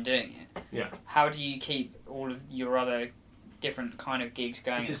years you've been doing it? Yeah. How do you keep all of your other different kind of gigs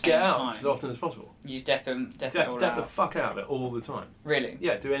going? You just at the same get out time? as often as possible. You just dep the fuck out of it all the time. Really?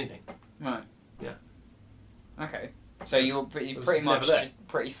 Yeah, do anything. Right. Yeah. Okay. So you're pretty much just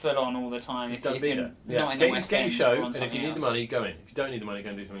pretty full on all the time. If you're not in the West End, get your show, and if you need the money, go in. If you don't need the money, go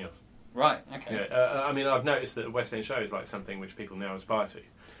and do something else. Right. Okay. Yeah. I mean, I've noticed that the West End show is like something which people now aspire to.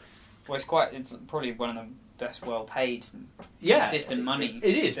 Well, it's probably one of the best well-paid, consistent money.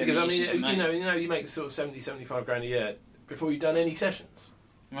 It is, because I mean, you know, you make sort of 70, 75 grand a year before you've done any sessions,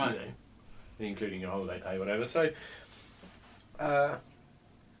 right? You know, including your holiday pay, whatever. So,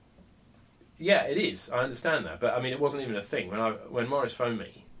 yeah, it is. I understand that, but I mean, it wasn't even a thing when Morris phoned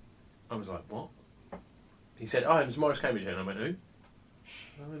me. I was like, what? He said, "Oh, it was Morris Cambridge here," and I went, "Who?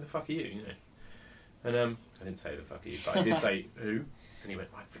 Who the fuck are you?" You know, and I didn't say the fuck are you, but I did say who. And he went,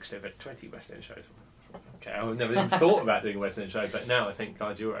 "I fixed over 20 West End shows." Okay, I've never even thought about doing a West End show, but now I think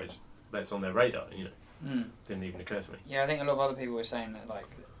guys your age, that's on their radar, you know. Didn't even occur to me. Yeah, I think a lot of other people were saying that, like,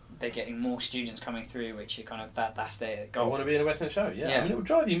 they're getting more students coming through, which are kind of that's their goal. I want to be in a West End show. Yeah. I mean, it will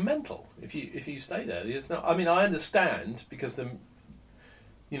drive you mental if you stay there. It's not. I mean, I understand because the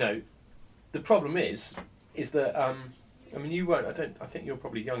problem is that I mean, you won't. I think you're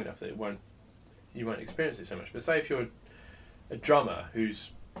probably young enough that you won't experience it so much. But say if you're a drummer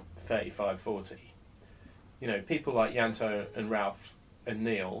who's 35, 40, people like Yanto and Ralph and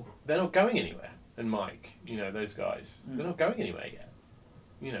Neil, they're not going anywhere. And Mike, those guys, they're not going anywhere yet.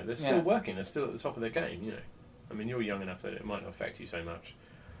 They're still working. They're still at the top of their game. I mean, you're young enough that it might not affect you so much.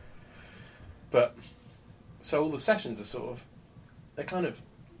 But so all the sessions are they're kind of,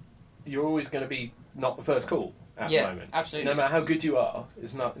 you're always going to be not the first call at the moment. Absolutely. No matter how good you are,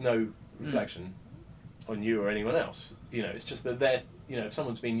 it's no reflection on you or anyone else. It's just that if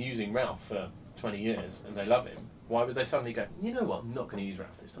someone's been using Ralph for 20 years and they love him, why would they suddenly go, you know what, I'm not going to use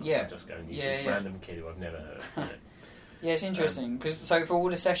Ralph this time. I'll just go and use this random kid who I've never heard. Yeah, it's interesting because so for all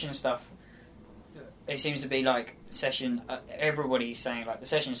the session stuff, it seems to be like session. Everybody's saying like the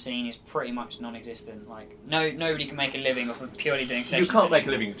session scene is pretty much non-existent. Like nobody can make a living off of purely doing sessions. You can't make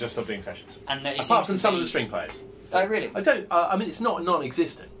a living just off doing sessions. And apart from some of the string players. Oh really? I don't. I mean, it's not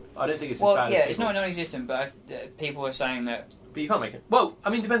non-existent. I don't think it's as bad as people. It's not non-existent, but people are saying that. But you can't make it. Well,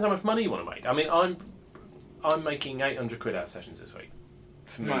 I mean, it depends how much money you want to make. I mean, I'm making £800 out of sessions this week.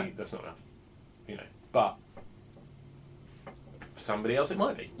 For me, that's not enough. But for somebody else, it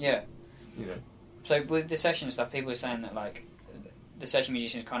might be. Yeah. So with the session stuff, people are saying that like the session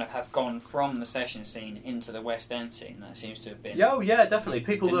musicians kind of have gone from the session scene into the West End scene. That seems to have been. Oh yeah, definitely.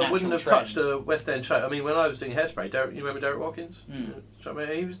 People that wouldn't have touched a West End show. I mean, when I was doing Hairspray, you remember Derek Watkins?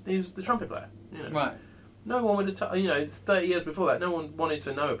 He was the trumpet player. Right. No one would have. 30 years before that, no one wanted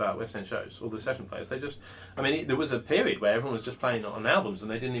to know about West End shows or the session players. They just. I mean, there was a period where everyone was just playing on albums and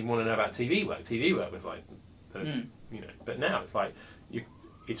they didn't even want to know about TV work. TV work was like, But now it's like,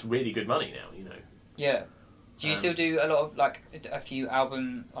 it's really good money now. Yeah. Do you still do a lot of like a few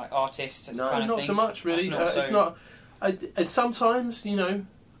album like artists? No, kind of not things? so much really. It's not. Sometimes not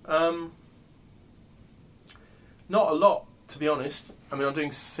a lot to be honest. I mean, I'm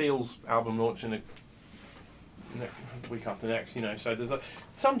doing Seal's album launch in a week after next. So there's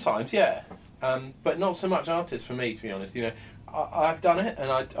sometimes but not so much artists for me to be honest. I've done it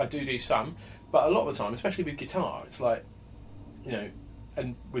and I do some, but a lot of the time, especially with guitar, it's like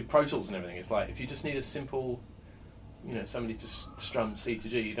and with Pro Tools and everything, it's like if you just need a simple, somebody to strum C to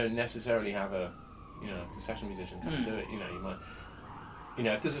G, you don't necessarily have a session musician come and do it. You might,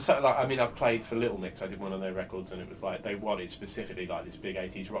 if there's I've played for Little Mix. I did one of their records, and it was like they wanted specifically like this big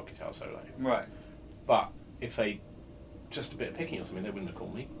 80s rock guitar solo. Right. But if they just a bit of picking or something, they wouldn't have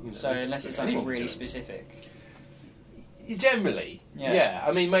called me. So unless it's something really specific. Generally, yeah.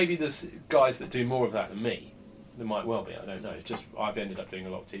 I mean, maybe there's guys that do more of that than me. There might well be. I don't know. It's just I've ended up doing a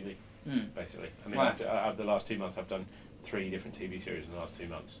lot of TV, basically. I mean, after the last 2 months, I've done 3 different TV series in the last 2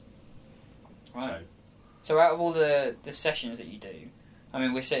 months. Right. So out of all the sessions that you do, I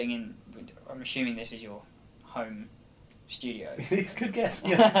mean, we're sitting in. I'm assuming this is your home studio. It's a good guess.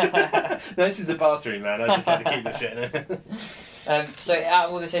 Yeah. No, this is the bathroom, man. I just like to keep the shit in. So out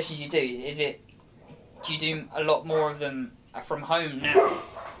of all the sessions you do, do you do a lot more of them from home now?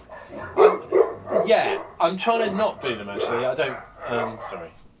 Yeah, I'm trying to not do them actually. I don't.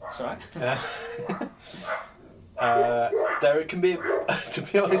 Sorry. It's alright. There can be, to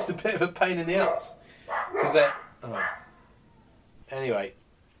be honest, a bit of a pain in the ass because they're. Oh. Anyway,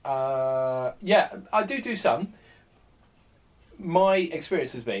 I do some. My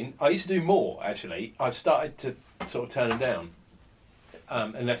experience has been I used to do more actually. I've started to sort of turn them down,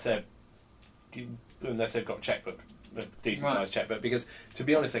 unless they've got a checkbook. A decent sized checkbook, because to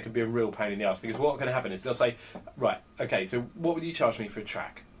be honest, they can be a real pain in the ass. Because what's going to happen is they'll say, right, okay, so what would you charge me for a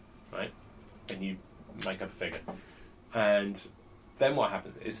track, right? And you make up a figure, and then what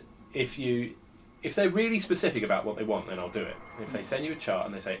happens is if they're really specific about what they want, then I'll do it. If they send you a chart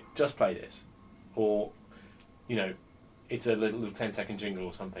and they say just play this, or it's a little 10-second jingle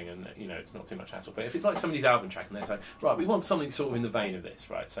or something, and it's not too much hassle. But if it's like somebody's album track and they say, right, we want something sort of in the vein of this,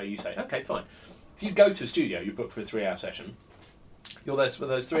 right? So you say, okay, fine. If you go to a studio, you book for a 3-hour session, you're there for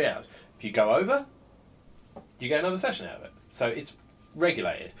those 3 hours. If you go over, you get another session out of it. So it's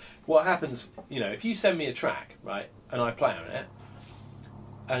regulated. What happens, if you send me a track, right, and I play on it,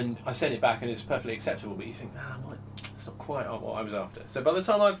 and I send it back and it's perfectly acceptable, but you think, it's not quite what I was after. So by the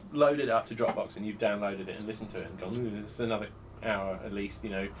time I've loaded it up to Dropbox and you've downloaded it and listened to it and gone, it's another hour at least,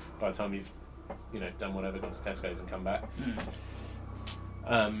 by the time you've, done whatever, gone to Tesco's and come back.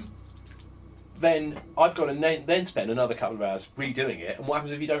 Then I've got to then spend another couple of hours redoing it, and what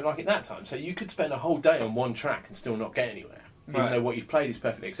happens if you don't like it that time? So you could spend a whole day on one track and still not get anywhere. even though what you've played is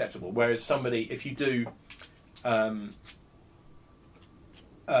perfectly acceptable. Whereas somebody, if you do,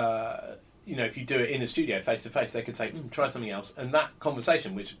 if you do it in a studio face to face, they could say, try something else, and that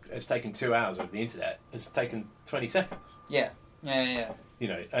conversation, which has taken 2 hours over the internet, has taken 20 seconds. Yeah.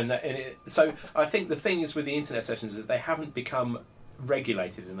 So I think the thing is with the internet sessions is they haven't become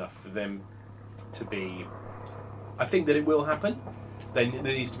regulated enough for them to be. I think that it will happen. There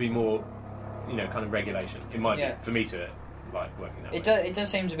needs to be more, kind of regulation in my view for me to like working that way. It does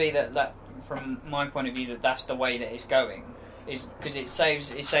seem to be that from my point of view that's the way that it's going, is because it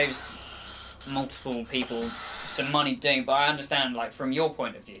saves multiple people some money doing. But I understand, like, from your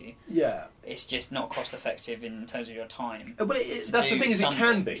point of view, it's just not cost effective in terms of your time. Well, that's the thing, is it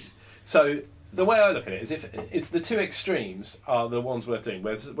can be. So the way I look at it is, if it's the two extremes are the ones worth doing.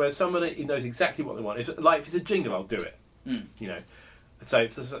 Where somebody knows exactly what they want. If it's a jingle, I'll do it. So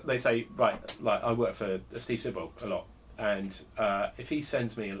if they say, right, like I work for Steve Sidwell a lot, and if he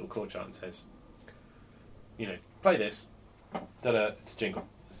sends me a little chord chart and says, play this, it's a jingle.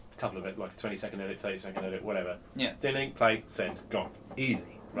 Couple of it, like a 20-second edit, 30-second edit, whatever. Yeah. Ding, play, send, gone.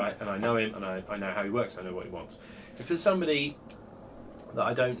 Easy, right? And I know him, and I know how he works, I know what he wants. If there's somebody that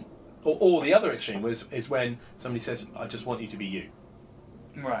I don't... Or the other extreme is when somebody says, I just want you to be you.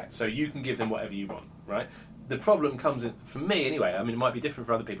 Right. So you can give them whatever you want, right? The problem comes in, for me anyway, I mean, it might be different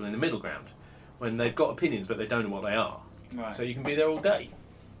for other people in the middle ground, when they've got opinions, but they don't know what they are. Right. So you can be there all day.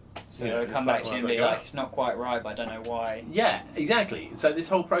 So they'll come back to you and be like, it's not quite right, but I don't know why. Yeah, exactly. So this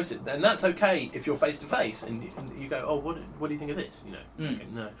whole process, and that's okay if you're face to face, and you go, oh, what do you think of this? Okay,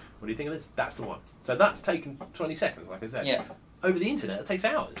 no, what do you think of this? That's the one. So that's taken 20 seconds, like I said. Yeah. Over the internet, it takes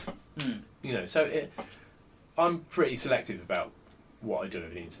hours. So I'm pretty selective about what I do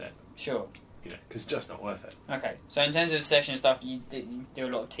over the internet. Sure. Because it's just not worth it. Okay. So in terms of session stuff, you do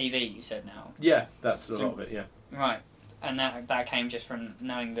a lot of TV. You said now. Yeah, that's a lot of it. Yeah. Right. And that came just from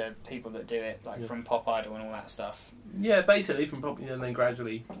knowing the people that do it, like from Pop Idol and all that stuff. Yeah, basically from Pop, and then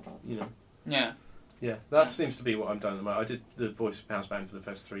gradually, Yeah. Yeah, that seems to be what I've done at the moment. I did the Voice of House Band for the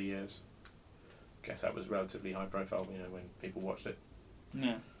first 3 years. Guess that was relatively high profile, when people watched it.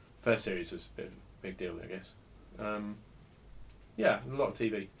 Yeah. First series was a bit of a big deal, I guess. Yeah, a lot of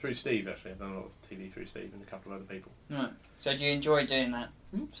TV. Through Steve, actually. I've done a lot of TV through Steve and a couple of other people. Right. So do you enjoy doing that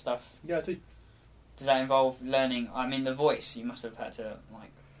stuff? Yeah, I do. Does that involve learning? I mean, the voice, you must have had to,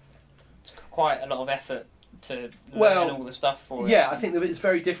 it's quite a lot of effort to learn all the stuff for it. Yeah, I think that it's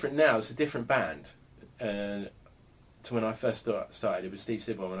very different now. It's a different band. To when I first started, it was Steve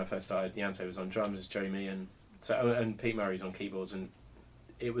Sidwell. When I first started, Yante was on drums, Jerry Meehan, and Pete Murray's on keyboards, and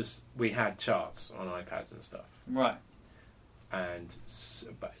we had charts on iPads and stuff. Right. And so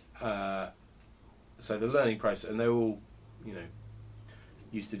the learning process, and they're all,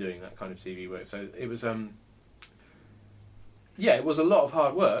 used to doing that kind of TV work. So it was, it was a lot of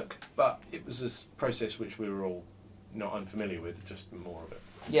hard work, but it was this process which we were all not unfamiliar with, just more of it.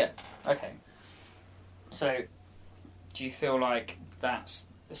 Yeah. Okay. So, do you feel like that's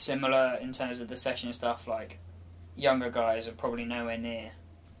similar in terms of the session stuff? Like, younger guys are probably nowhere near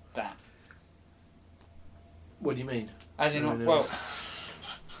that. What do you mean? As in, it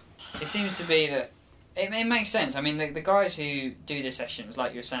seems to be that it makes sense. I mean, the guys who do the sessions,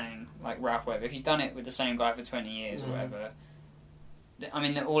 like you're saying, like Ralph Weber, he's done it with the same guy for 20 years or whatever. I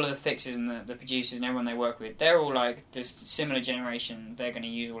mean, all of the fixers and the producers and everyone they work with, they're all like this similar generation. They're going to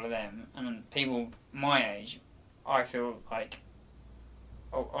use all of them. And people my age, I feel like,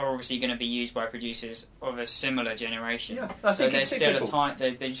 are obviously going to be used by producers of a similar generation. Yeah, I think there's it's still cyclical. a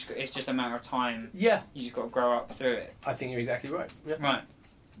time. It's just a matter of time. Yeah, you just got to grow up through it. I think you're exactly right. Yeah. Right.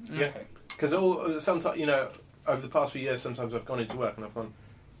 Yeah. Okay. Because sometimes, over the past few years, sometimes I've gone into work and I've gone,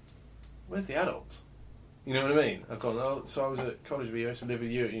 where's the adults? You know what I mean? I've gone, so I was at college with you, I used to live with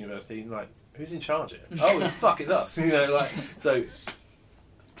you at university, like, who's in charge here? Oh, the fuck is us? So,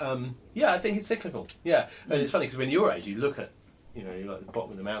 I think it's cyclical. Yeah, and it's funny because when you're your age, you look at, you're like the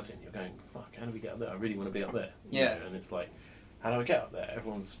bottom of the mountain, you're going, fuck, how do we get up there? I really want to be up there. Yeah. And it's like, how do I get up there?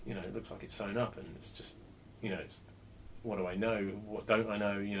 Everyone's, it looks like it's sewn up, and it's just, it's, what do I know? What don't I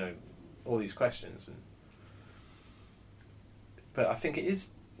know? All these questions. But I think it is,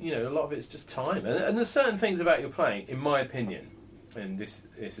 a lot of it's just time. And there's certain things about your playing, in my opinion, and this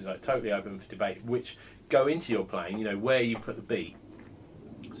is like totally open for debate, which go into your playing, where you put the beat.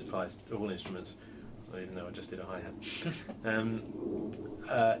 This applies to all instruments, even though I just did a hi-hat.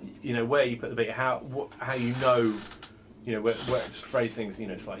 Where you put the beat, how where to phrase things,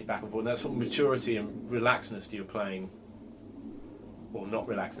 slightly back and forth. That sort of maturity and relaxedness to your playing, or not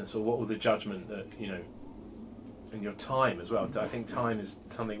relaxedness, or what was the judgment that, and your time as well. I think time is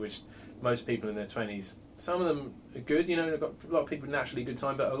something which most people in their 20s Some of them are good. You know, they've got a lot of people with naturally good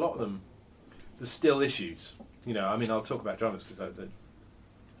time, but a lot of them, there's still issues. You know, I mean, I'll talk about drummers because I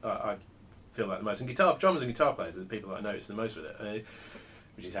feel like the most. And drummers and guitar players are the people that I notice the most with it,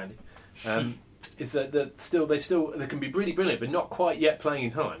 which is handy. Is that they can be really brilliant, but not quite yet playing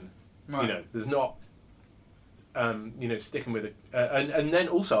in time. Right. You know, there's not. You know, sticking with it, and then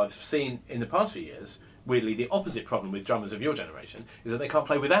also I've seen in the past few years, weirdly, the opposite problem with drummers of your generation is that they can't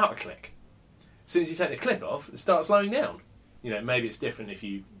play without a click. As soon as you take the click off, it starts slowing down. You know, maybe it's different if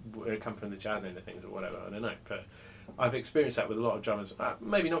you come from the jazz end of things or whatever. I don't know, but I've experienced that with a lot of drummers.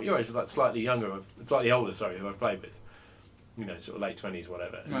 Maybe not your age, like slightly younger, slightly older. Sorry, who I've played with. You know, sort of late 20s,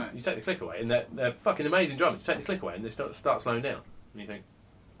 whatever. Right. You take the click away, and they're fucking amazing drummers. You take the click away, and they start slowing down, and you think,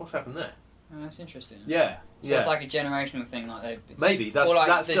 what's happened there? Oh, that's interesting. Yeah, so it's like a generational thing, like they. Maybe that's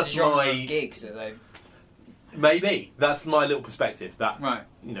just my gigs that they. Maybe that's my little perspective. That right.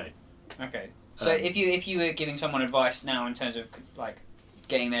 You know. Okay. So if you were giving someone advice now in terms of like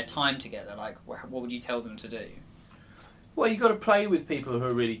getting their time together, like what would you tell them to do? Well, you got to play with people who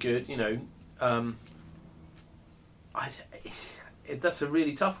are really good. You know, that's a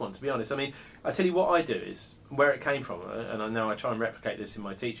really tough one, to be honest. I mean, I tell you what I do is where it came from, and I know I try and replicate this in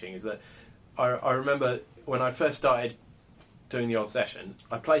my teaching. Is that I remember when I first started doing the old session,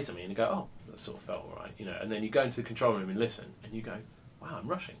 I play something and you go, oh, that sort of felt all right, you know. And then you go into the control room and listen, and you go, wow, I'm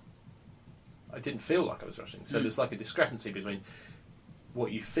rushing. I didn't feel like I was rushing. So there's like a discrepancy between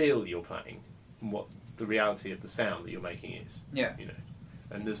what you feel you're playing and what the reality of the sound that you're making is. Yeah. You know,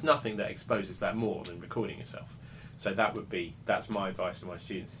 and there's nothing that exposes that more than recording yourself. So that's my advice to my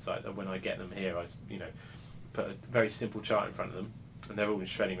students. It's like that when I get them here, I put a very simple chart in front of them, and they're all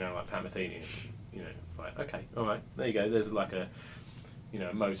shredding around like Pat Metheny. You know, it's like, okay, all right, there you go. There's like a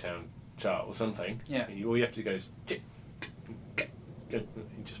Motown chart or something. Yeah. And all you have to go is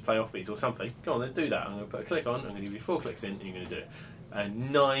just play off beats or something. Go on, then do that. I'm going to put a click on. I'm going to give you 4 clicks in, and you're going to do it.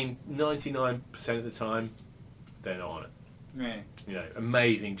 And 99% of the time, they're not on it. Really? You know,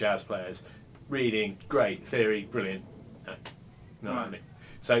 amazing jazz players, reading, great theory, brilliant. No, right. I mean.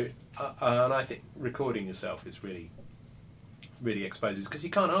 So, and I think recording yourself is really exposes, because you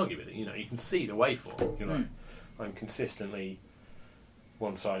can't argue with it. You know, you can see the waveform. You're like, I'm consistently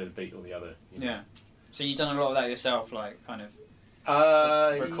one side of the beat or the other. You know? Yeah. So you've done a lot of that yourself, like kind of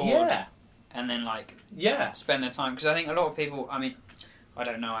record, yeah, and then like spend their time. Because I think a lot of people. I mean, I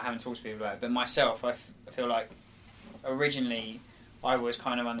don't know. I haven't talked to people about it, but myself, I feel like originally I was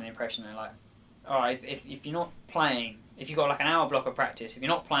kind of under the impression that like, all right, if you're not playing, if you've got like an hour block of practice, if you're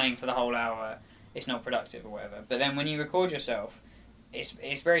not playing for the whole hour, it's not productive or whatever. But then when you record yourself,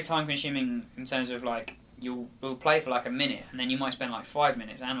 it's very time consuming in terms of like you'll play for like a minute and then you might spend like 5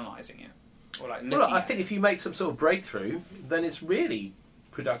 minutes analysing it or like looking. Well, I think if you make some sort of breakthrough, then it's really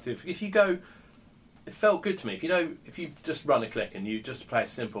productive. If you go, it felt good to me. If you just run a click and you just play a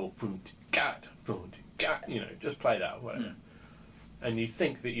simple, you know, just play that or whatever, and you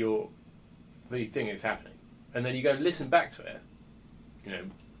think that the thing is happening, and then you go and listen back to it, you know,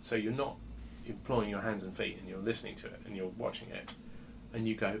 so you're not employing your hands and feet and you're listening to it and you're watching it, and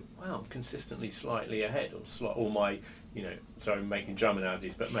you go, wow, I'm consistently slightly ahead, or my, you know, sorry, I'm making drum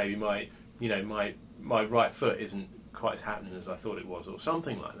analogies, but maybe my, you know, my right foot isn't quite as happening as I thought it was, or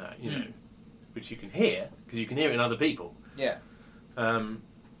something like that, you know, which you can hear because you can hear it in other people. Yeah.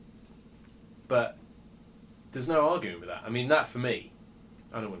 But there's no arguing with that. I mean, that for me,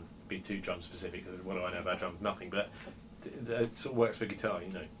 I don't want to be too drum specific because what do I know about drums? Nothing, but it sort of works for guitar,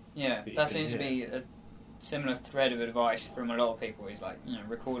 you know. Yeah, that seems to be a similar thread of advice from a lot of people. Is like, you know,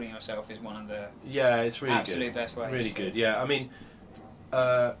 recording yourself is one of the it's really absolute best ways. Really good. Yeah, I mean,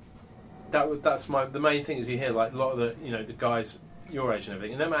 that's the main thing is you hear like a lot of the, you know, the guys your age and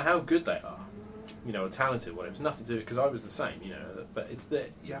everything, and no matter how good they are, you know, or talented, whatever, it's nothing to do because I was the same, you know. But it's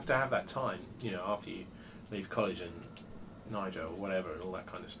that you have to have that time, you know, after you leave college and Niger or whatever and all that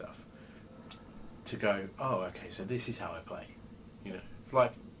kind of stuff, to go, oh, okay, so this is how I play, you know. It's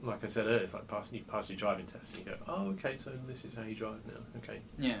like I said earlier, it's like you pass your driving test and you go, oh, okay, so this is how you drive now, okay.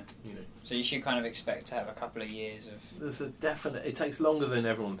 Yeah. You know. So you should kind of expect to have a couple of years of. There's a definite. It takes longer than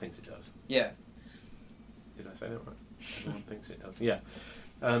everyone thinks it does. Yeah. Did I say that right? Everyone thinks it does. Yeah.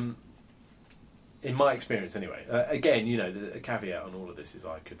 In my experience, anyway. Again, you know, the caveat on all of this is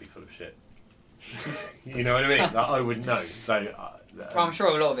I could be full of shit. You know what I mean? Like, I wouldn't know. So. I'm sure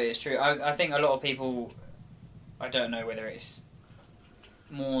a lot of it is true. I think a lot of people. I don't know whether it's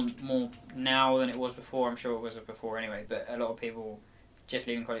more now than it was before. I'm sure it was before anyway. But a lot of people just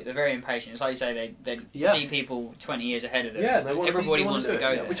leaving college, they're very impatient. It's like you say, they see people 20 years ahead of them. Yeah, everybody wants to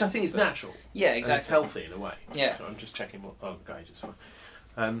go there, which I think is natural. Yeah, exactly. And it's healthy in a way. Yeah. So I'm just checking what. Oh, gauge is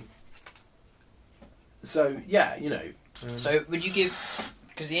fine. So yeah, So would you give,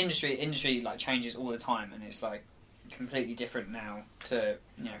 because the industry like changes all the time, and it's like completely different now to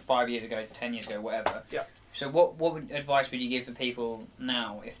 5 years ago, 10 years ago, whatever. Yeah. So what advice would you give for people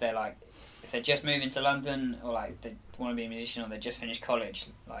now if they're just moving to London, or like they want to be a musician, or they just finished college?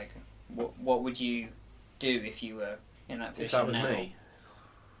 Like, what would you do if you were in that position? If that was me.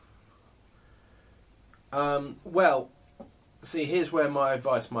 Well, see, here's where my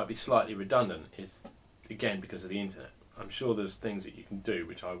advice might be slightly redundant. Is again because of the internet. I'm sure there's things that you can do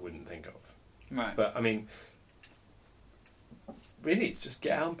which I wouldn't think of. Right. But I mean, really, it's just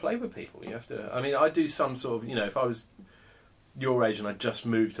get out and play with people. You have to. I mean, I do some sort of. If I was your age and I just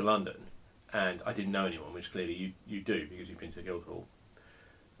moved to London and I didn't know anyone, which clearly you do because you've been to Guildhall.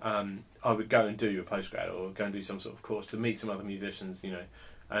 I would go and do a postgrad or go and do some sort of course to meet some other musicians,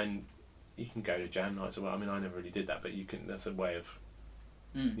 and you can go to jam nights or well. I mean, I never really did that, but you can. That's a way of,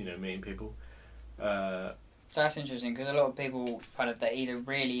 meeting people. That's interesting because a lot of people they're either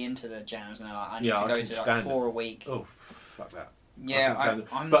really into the jams and they're like, I need to go to like 4 a week. Oh, fuck that. Yeah,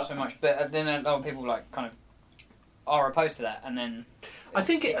 I'm not so much, but then a lot of people are opposed to that, and then I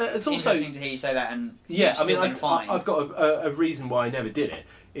think it's also interesting to hear you say that. And yeah, I mean, I've got a reason why I never did it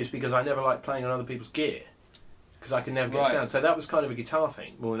is because I never liked playing on other people's gear because I could never get sound. So that was kind of a guitar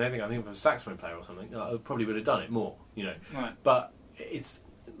thing more than anything. I think if I was a saxophone player or something, I probably would have done it more, Right. But it's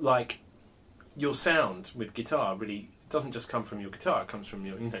like your sound with guitar really doesn't just come from your guitar; it comes from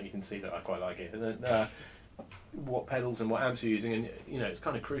your. You can see that I quite like it. And then, what pedals and what amps you're using, and it's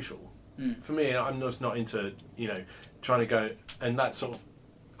kind of crucial. For me, I'm just not into trying to go and that sort of.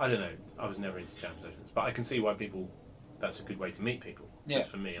 I don't know. I was never into jam sessions, but I can see why people. That's a good way to meet people. Yeah.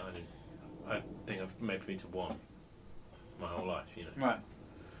 Just for me, I think I've maybe been to one my whole life. Right.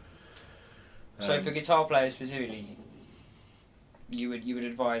 So for guitar players specifically, you would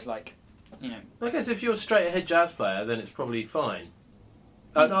advise I guess if you're a straight ahead jazz player, then it's probably fine.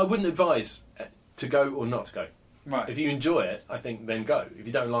 No, I wouldn't advise to go or not to go. Right. If you enjoy it, I think then go. If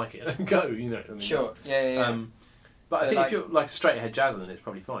you don't like it, then go. I mean, sure. Yeah. But I think if you're like a straight ahead jazzer, then it's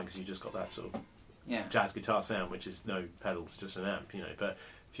probably fine because you just got that sort of yeah. jazz guitar sound, which is no pedals, just an amp, you know. But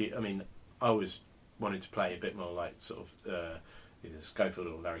if you, I mean, I always wanted to play a bit more like sort of either Schofield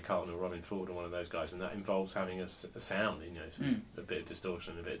or Larry Carlton or Robin Ford or one of those guys, and that involves having a sound, you know, sort of a bit of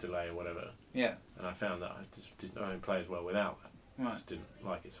distortion, a bit of delay or whatever. Yeah. And I found that I just didn't play as well without that. Right. I just didn't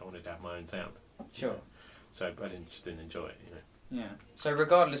like it, so I wanted to have my own sound. Sure. You know? So I just didn't enjoy it, you know. Yeah. So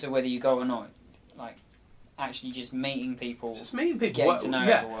regardless of whether you go or not, like actually just meeting people, just meeting people, getting to know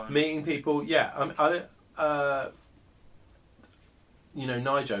everyone. Meeting people, yeah. You know,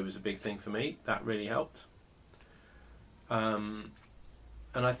 Nigel was a big thing for me. That really helped. And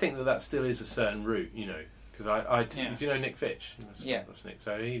I think that still is a certain route, you know, because do you know Nick Fitch? Yeah. Nick.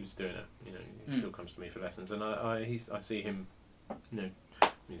 So he was doing it. You know, he still comes to me for lessons, and I see him. You know,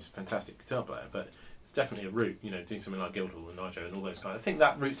 he's a fantastic guitar player, but it's definitely a route. You know, doing something like Guildhall and Nigel and all those guys. I think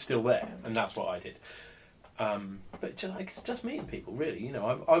that route's still there, and that's what I did. But it's just meeting people, really. You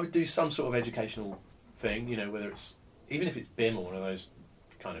know, I would do some sort of educational thing. You know, whether it's even if it's BIM or one of those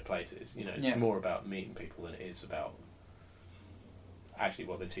kind of places. You know, it's more about meeting people than it is about actually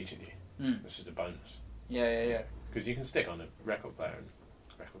what they're teaching you. It's just a bonus. Yeah. Because you can stick on a record player,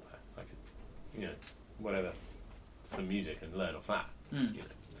 like, you know, whatever, some music and learn off that. You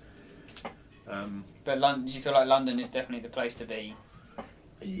know. But do you feel like London is definitely the place to be?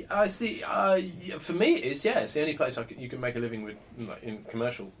 I see. For me, it is. Yeah, it's the only place you can make a living with, like, in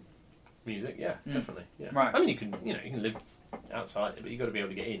commercial music. Yeah, definitely. Yeah. Right. I mean, you can live outside it, but you got to be able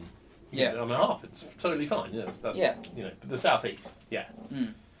to get in. Yeah. On a half, it's totally fine. Yeah, that's you know, but the southeast. Yeah.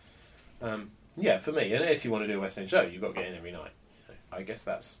 Yeah, for me, and if you want to do a West End show, you've got to get in every night. You know, I guess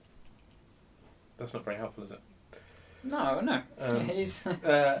that's not very helpful, is it? No. It is.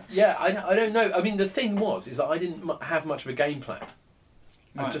 Yeah, I don't know. I mean, the thing is that I didn't have much of a game plan.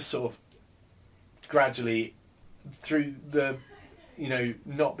 Right. I just sort of gradually, through the, you know,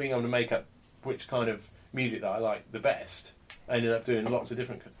 not being able to make up which kind of music that I like the best, I ended up doing lots of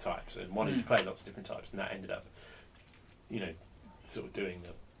different types and wanting to play lots of different types, and that ended up, you know, sort of doing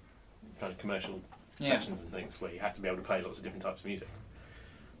the kind of commercial sections and things where you have to be able to play lots of different types of music.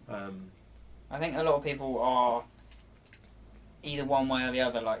 I think a lot of people are either one way or the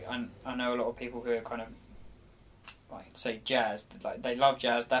other. Like I know a lot of people who are kind of like, say, jazz. Like they love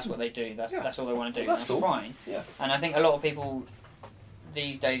jazz. That's what they do. That's all they want to do. That's cool. Fine. Yeah. And I think a lot of people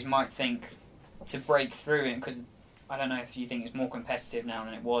these days might think to break through it, because I don't know if you think it's more competitive now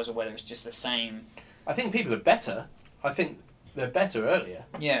than it was, or whether it's just the same. I think people are better. I think they're better earlier.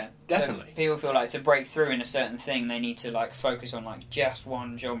 Yeah, definitely. So people feel like to break through in a certain thing, they need to like focus on like just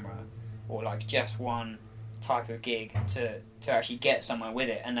one genre, or like just one type of gig to actually get somewhere with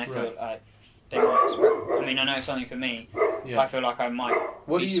it, and they feel like they might. I mean, I know it's something for me. Yeah. I feel like I might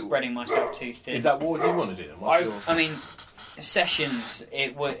be spreading myself too thin. Is that what do you want to do then? I mean, sessions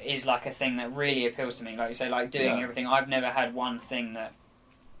is like a thing that really appeals to me. Like you say, like doing everything. I've never had one thing that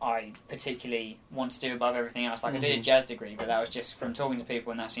I particularly want to do above everything else. Like I did a jazz degree, but that was just from talking to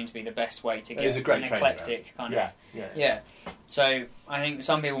people, and that seemed to be the best way to get an eclectic kind of. Yeah. So I think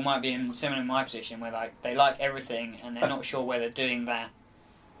some people might be similar in my position, where like they like everything and they're not sure whether doing that,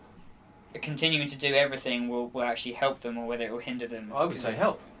 continuing to do everything will actually help them or whether it will hinder them. I would say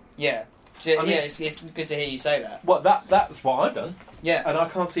help. Yeah. So, I mean, it's good to hear you say that. Well, that's what I've done. Yeah. And I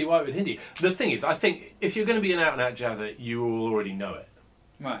can't see why it would hinder you. The thing is, I think if you're going to be an out-and-out jazzer, you will already know it.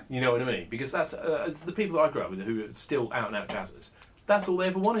 Right. You know what I mean? Because that's the people that I grew up with who are still out-and-out jazzers. That's all they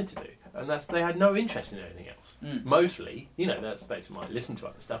ever wanted to do. And they had no interest in anything else. Mostly, they might listen to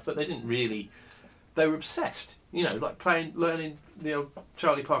other stuff, but they didn't really... They were obsessed, like learning,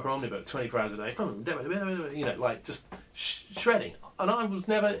 Charlie Parker Omnibook 24 hours a day, like just shredding. And I was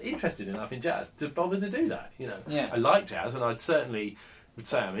never interested enough in jazz to bother to do that, Yeah. I like jazz, and I'd certainly would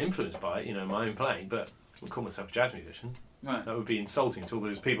say I'm influenced by it, my own playing, but I wouldn't call myself a jazz musician. Right. That would be insulting to all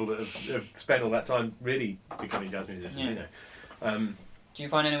those people that have spent all that time really becoming jazz musicians, Do you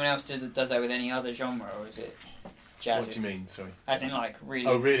find anyone else does that with any other genre, or is it jazz? What do you mean? Sorry. As in, like, really.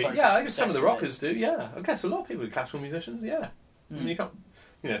 Oh, really? Yeah, I guess some of the rockers do. Yeah, I guess a lot of people with classical musicians. Yeah, I mean, you can't.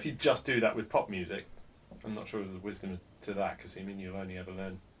 If you just do that with pop music, I'm not sure there's wisdom to that because you'll only ever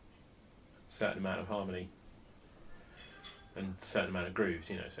learn a certain amount of harmony and a certain amount of grooves.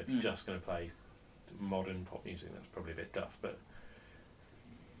 So if you're just going to play modern pop music, that's probably a bit duff. But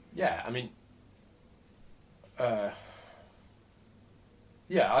yeah, I mean, I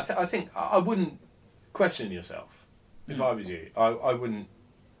think I wouldn't question yourself if I was you. I wouldn't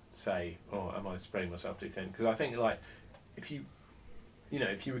say, "Oh, am I spreading myself too thin?" Because I think, like, if you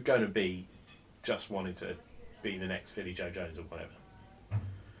were going to be just wanting to be the next Philly Joe Jones or whatever,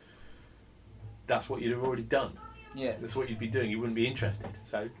 that's what you'd have already done. Yeah, that's what you'd be doing. You wouldn't be interested.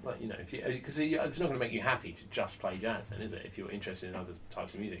 So, like, because it's not going to make you happy to just play jazz, then, is it? If you're interested in other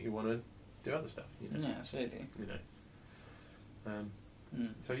types of music, you want to do other stuff. Yeah, absolutely.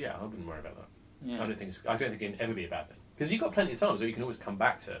 So yeah, I wouldn't worry about that. Yeah. I don't think it can ever be a bad thing because you've got plenty of times where you can always come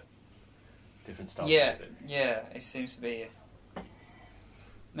back to different styles. Yeah, yeah. It seems to be.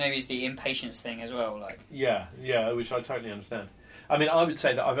 Maybe it's the impatience thing as well. Like. Yeah, which I totally understand. I mean, I would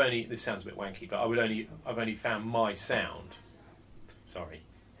say that this sounds a bit wanky, but I've only found my sound. Sorry,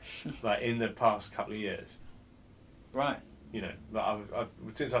 like in the past couple of years. Right. Like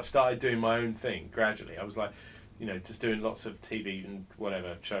since I've started doing my own thing gradually, I was like, just doing lots of TV and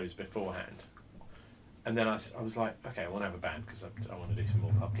whatever shows beforehand. And then I was like, okay, I want to have a band because I want to do some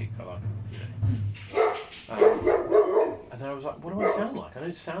more pub gigs. I like, and then I was like, what do I sound like? I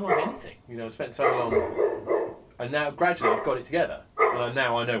don't sound like anything. I spent so long, and now gradually I've got it together, and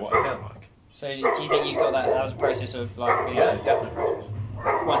now I know what I sound like. So do you think you got that? That was a process of like. Yeah, definitely process.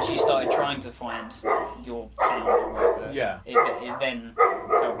 Once you started trying to find your sound or whatever, it then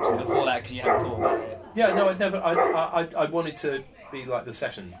helped. Before that, because you hadn't thought about it. Yeah, no, I wanted to be like the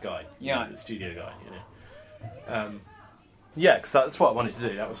session guy, the studio guy, Yeah, because that's what I wanted to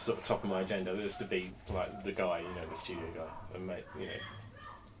do. That was sort of top of my agenda, was to be like the guy, the studio guy, and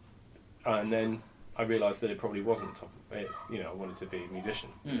And then I realised that it probably wasn't top of it. I wanted to be a musician,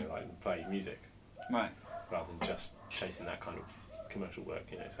 like play music, right, rather than just chasing that kind of commercial work,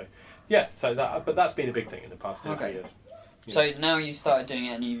 So yeah, but that's been a big thing in the past 2 or 3 years. So now you've started doing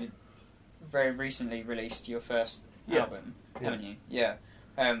it, and you've very recently released your first album, haven't you? Yeah.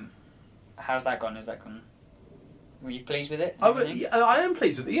 How's that gone? Were you pleased with it? I am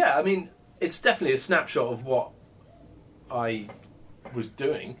pleased with it. Yeah, I mean, it's definitely a snapshot of what I was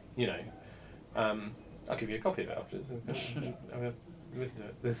doing. I'll give you a copy of it after. Listen to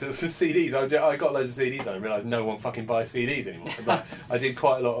it. There's CDs. I got loads of CDs and I realised no one fucking buys CDs anymore. But I did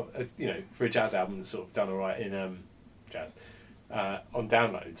quite a lot of, for a jazz album that's sort of done alright in jazz, on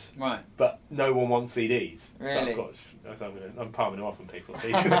downloads. Right. But no one wants CDs. Really? So I'm palming them off on people. So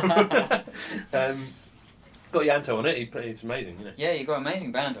got Yanto on it, it's amazing, Yeah, you've got an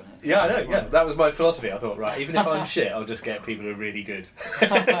amazing band on it. Yeah, I know, yeah. That was my philosophy. I thought, right, even if I'm shit, I'll just get people who are really good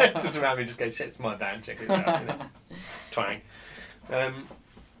to surround me, just go, shit, it's my band, check it out, Twang.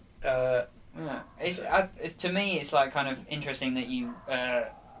 To me, it's like kind of interesting that you. I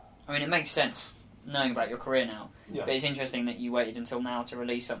mean, it makes sense knowing about your career now, but it's interesting that you waited until now to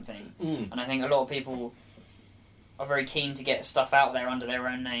release something. And I think a lot of people are very keen to get stuff out there under their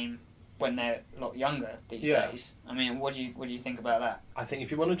own name when they're a lot younger these Yeah. days. I mean, what do you think about that? I think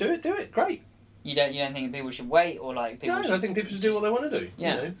if you want to do it, great. You don't think people should wait, or like people? No, I think people should do what they want to do.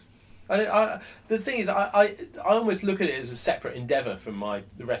 Yeah. You know? The thing is, I almost look at it as a separate endeavour from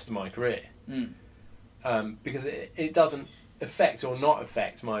the rest of my career, because it doesn't affect or not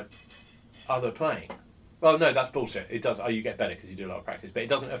affect my other playing. Well, no, that's bullshit. It does. You get better because you do a lot of practice, but it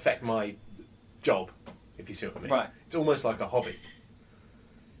doesn't affect my job, if you see what I mean. Right. It's almost like a hobby.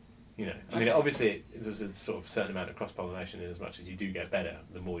 You know, I mean, Okay. obviously, there's a sort of certain amount of cross-pollination in as much as you do get better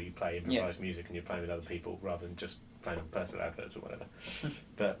the more you play improvised music and you're playing with other people rather than just playing on personal adverts or whatever.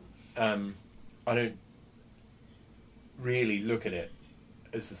 But I don't really look at it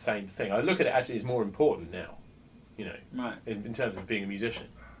as the same thing. I look at it actually as more important now, you know, Right. in terms of being a musician.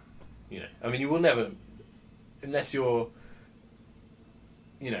 You know, I mean, you will never, unless you're,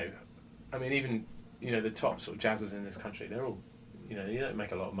 you know, I mean, even, you know, the top sort of jazzers in this country, they're all, you know, you don't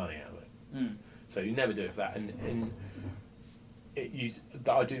make a lot of money out of it. So you never do it for that. And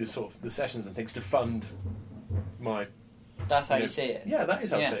I do the sort of the sessions and things to fund my... That's how you see it? Yeah, that is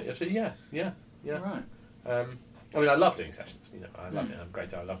how Yeah. I see it. Actually, yeah. Right. I mean, I love doing sessions. You know, I love it. I'm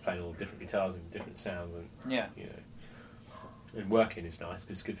great. I love playing all different guitars and different sounds, and Yeah. you know, and working is nice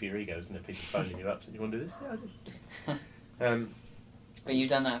because it's good for your ego, isn't it? People phoning you up saying, "You want to do this?" Yeah, I do. But you've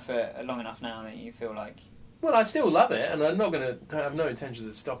done that for long enough now that you feel like... Well, I still love it, and I'm not going to have no intentions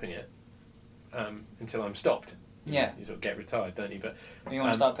of stopping it until I'm stopped. Yeah. You sort of get retired, don't you? But You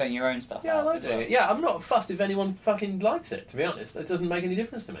want to start putting your own stuff yeah, I out like as doing well. it. Yeah, I'm not fussed if anyone fucking likes it. To be honest, it doesn't make any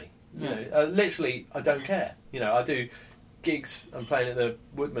difference to me. You Yeah. know, literally, I don't care. You know, I do gigs. I'm playing at the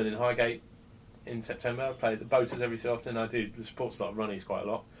Woodman in Highgate in September. I play at the Boaters every so often. I do the support slot Ronnie's quite a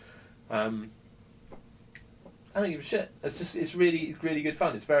lot. I don't give a shit. It's really good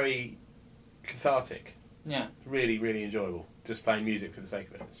fun. It's very cathartic. Yeah. Really, really enjoyable. Just playing music for the sake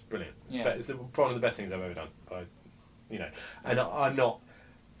of it. It's brilliant. Yeah. It's one of the best things I've ever done. You know, and I'm not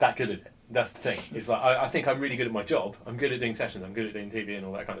that good at it. That's the thing. It's like I think I'm really good at my job. I'm good at doing sessions. I'm good at doing TV and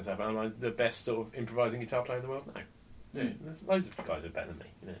all that kind of stuff. And I'm the best sort of improvising guitar player in the world. No, there's loads of guys who are better than me.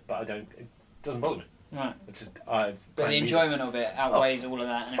 You know, but I don't. It doesn't bother me. Right. It's just But the enjoyment of it outweighs all of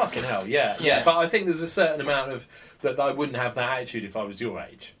that. And fucking hell, yeah. But I think there's a certain amount of that I wouldn't have that attitude if I was your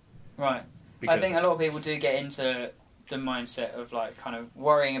age. Right. Because I think a lot of people do get into the mindset of like kind of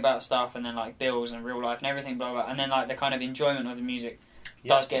worrying about stuff and then like bills and real life and everything, blah blah, and then like the kind of enjoyment of the music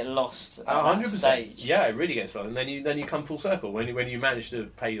does get lost at that 100%. stage. Yeah, it really gets lost, and then you come full circle when you manage to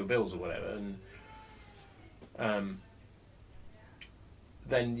pay your bills or whatever, and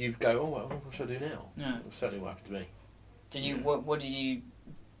then you go, oh well, what should I do now? Yeah. That's certainly what happened to me. Did you? What did you?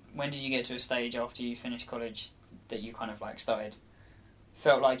 When did you get to a stage after you finished college that you kind of like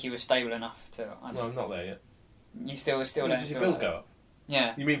felt like you were stable enough to? No, I'm not there yet. You still Does don't your feel bills like go up?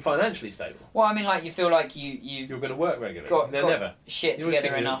 Yeah. You mean financially stable? Well, I mean, like you feel like you've You're going to work regularly? got never. shit You always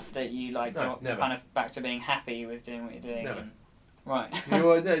together think enough that you like No, you're never. kind of back to being happy with doing what you're doing. Never. And, right.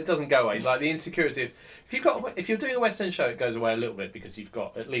 It doesn't go away. Like the insecurity of if you're doing a West End show, it goes away a little bit because you've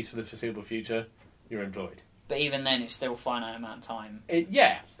got, at least for the foreseeable future, you're employed. But even then, it's still a finite amount of time.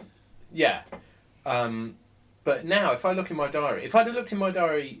 Yeah. But now, if I look in my diary, if I'd have looked in my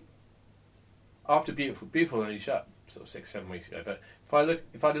diary after Beautiful only shut sort of 6-7 weeks ago, but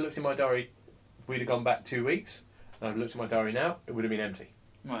if I'd have looked in my diary, we'd have gone back 2 weeks, and I've looked in my diary now, it would have been empty.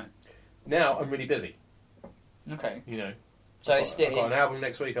 Right. Now I'm really busy. Okay. You know. So I've got it's an album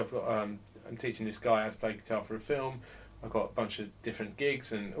next week. I've got I'm teaching this guy how to play guitar for a film. I've got a bunch of different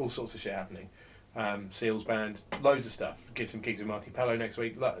gigs and all sorts of shit happening. Seals band, loads of stuff. Give some gigs with Marty Pello next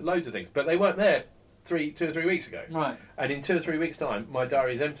week. Loads of things, but they weren't there 2 or 3 weeks ago. right. And in 2 or 3 weeks' time, my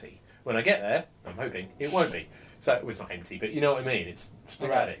diary is empty. When I get there, I'm hoping it won't be. So it's not empty, but you know what I mean. It's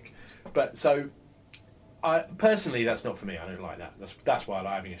sporadic. Okay. But so, I personally, that's not for me. I don't like that. That's why I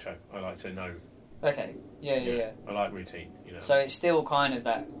like having a show. I like to know. Okay. Yeah. I like routine. You know. So it's still kind of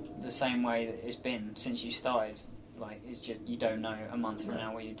the same way that it's been since you started. Like it's just you don't know a month from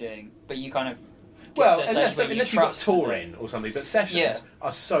now what you're doing, but you kind of get to a stage where unless you you've got trust touring or something. But sessions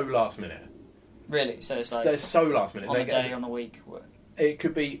are so last minute. Really, so it's like They're so last minute. on the They day, get- on the week. What? It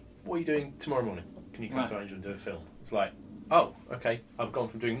could be, what are you doing tomorrow morning? Can you come Right. to Angel and do a film? It's like, oh, okay, I've gone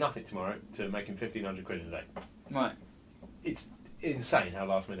from doing nothing tomorrow to making 1,500 quid a day. Right. It's insane how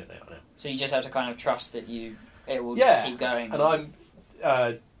last minute they are now. So you just have to kind of trust that it will just keep going. And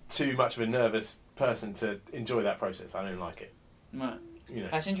I'm too much of a nervous person to enjoy that process. I don't like it. Right. You know.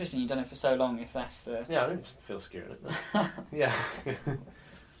 That's interesting. You've done it for so long. If that's the Yeah, I don't feel secure in it. No. Yeah.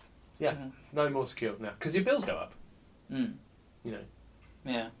 Yeah, Mhm. no more secure now. Because your bills go up, Mm. you know.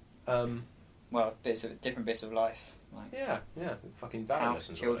 Yeah. Um, Well, different bits of life like fucking ballet house,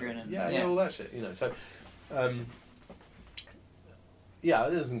 lessons, children, and all that shit. You know, so it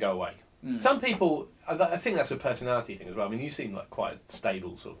doesn't go away. Some people, I think that's a personality thing as well. I mean, you seem like quite a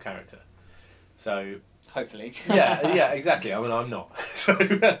stable sort of character, so hopefully, yeah, exactly. I mean, I'm not. So,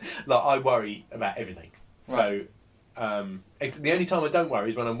 like, I worry about everything. Right. So, the only time I don't worry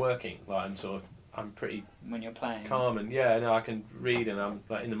is when I'm working. Like, I'm pretty when you're playing calm, and I can read, and I'm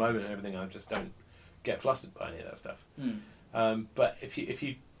like in the moment and everything. I just don't get flustered by any of that stuff. But if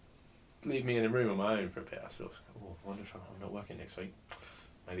you leave me in a room on my own for a bit, I sort of, I wonder if I'm not working next week.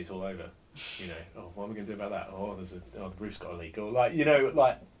 Maybe it's all over. You know, what am I going to do about that? The roof's got a leak, or like, you know,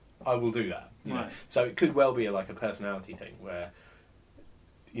 like I will do that. You know? So it could well be like a personality thing where,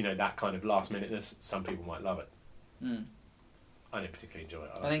 you know, that kind of last minuteness. Some people might love it. I don't particularly enjoy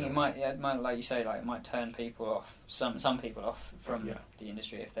it. I think it might, like you say, like it might turn people off. Some people off from the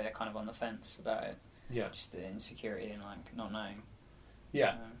industry if they're kind of on the fence about it. Yeah, just the insecurity and like not knowing.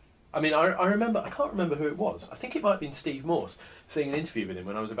 Yeah. I mean, I remember, I can't remember who it was. I think it might have been Steve Morse, seeing an interview with him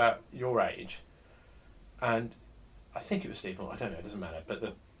when I was about your age. And I think it was Steve Morse, I don't know, it doesn't matter.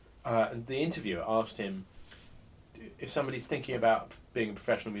 But the interviewer asked him, if somebody's thinking about being a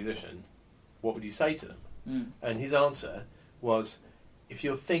professional musician, what would you say to them? And his answer was, if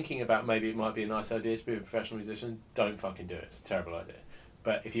you're thinking about maybe it might be a nice idea to be a professional musician, don't fucking do it. It's a terrible idea.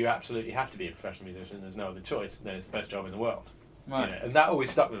 But if you absolutely have to be a professional musician, there's no other choice, then it's the best job in the world. Right. You know, and that always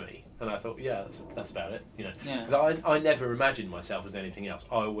stuck with me, and I thought, that's about it. You know, because I never imagined myself as anything else.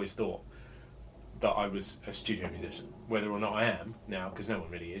 I always thought that I was a studio musician, whether or not I am now, because no one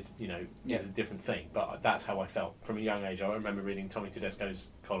really is. You know, it's a different thing. But that's how I felt from a young age. I remember reading Tommy Tedesco's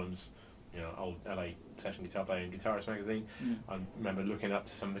columns, you know, old LA session guitar player and guitarist magazine. I remember looking up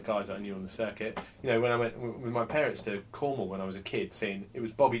to some of the guys that I knew on the circuit. You know, when I went with my parents to Cornwall when I was a kid, seeing it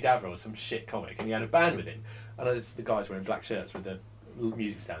was Bobby Davril, some shit comic, and he had a band with him. And the guys wearing black shirts with the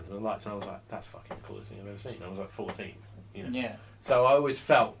music stands and the lights, and I was like, that's fucking the coolest thing I've ever seen. I was like 14, you know. Yeah. So I always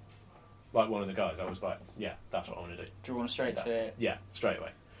felt like one of the guys. I was like, yeah, that's what I want to do. Drawn straight to it. Yeah, straight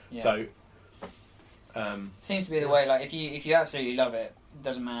away. Yeah. So seems to be the way. Like if you absolutely love it,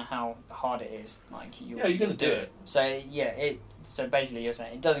 doesn't matter how hard it is. Like you're going to do it. So so basically, you're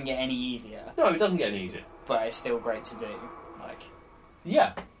saying it doesn't get any easier. No, it doesn't get any easier. But it's still great to do. Like.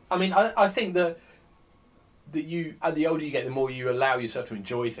 Yeah, I mean, I think that you, the older you get, the more you allow yourself to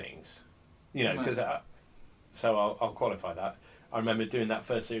enjoy things. You know, because so I'll qualify that. I remember doing that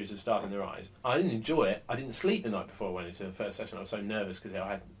first series of Stars in Their Eyes. I didn't enjoy it. I didn't sleep the night before I went into the first session. I was so nervous because I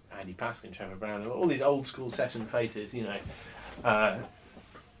had Andy Paskin, Trevor Brown, and all these old school session faces. You know,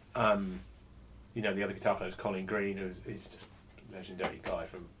 you know, the other guitar player was Colin Green, who's just a legendary guy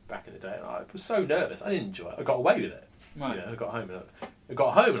from back in the day. And I was so nervous. I didn't enjoy it. I got away with it. Right. You know, I got home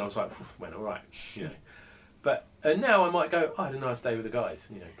and I was like, went all right. You know. But now I might go, I had a nice day with the guys,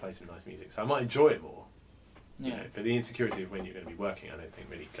 you know, play some nice music. So I might enjoy it more. You know, but the insecurity of when you're going to be working, I don't think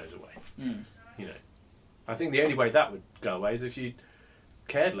really goes away. You know, I think the only way that would go away is if you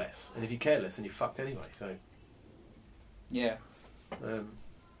cared less, and if you cared less, then you're fucked anyway. So yeah. So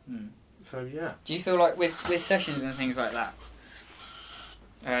yeah. Do you feel like with sessions and things like that,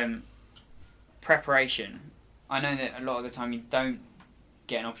 preparation? I know that a lot of the time you don't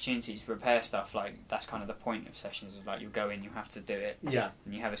get an opportunity to prepare stuff. Like that's kind of the point of sessions. Is like you go in, you have to do it. Yeah.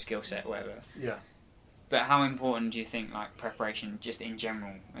 And you have a skill set, whatever. Yeah. But how important do you think like preparation, just in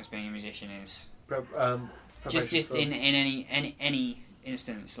general, as being a musician, is? Just in any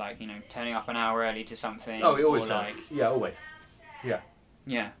instance, like, you know, turning up an hour early to something. Oh, we always do. Yeah, always. Yeah.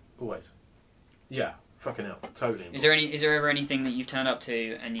 Yeah. Always. Yeah. Fucking hell. Totally. Is there ever anything that you've turned up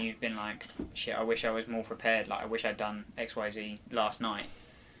to and you've been like, shit, I wish I was more prepared. Like, I wish I'd done XYZ last night.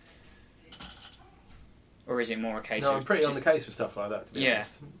 Or is it more a case? No, I'm pretty on the case for stuff like that, to be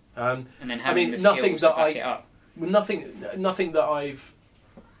honest. And then having the skills to back it up. Nothing that I've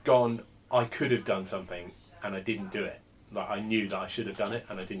gone, I could have done something and I didn't do it. Like, I knew that I should have done it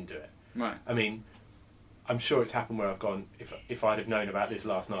and I didn't do it. Right. I mean, I'm sure it's happened where I've gone, if I'd have known about this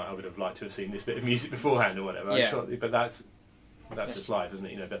last night, I would have liked to have seen this bit of music beforehand or whatever. Yeah. I'm sure, but that's just life, isn't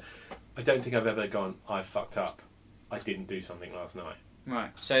it? You know, but I don't think I've ever gone, I fucked up, I didn't do something last night.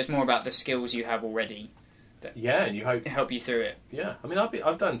 Right. So it's more about the skills you have already. Yeah, and you hope help you through it. Yeah, I mean,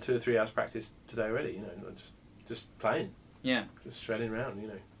 I've done 2 or 3 hours practice today already. You know, just playing. Yeah, just shredding around. You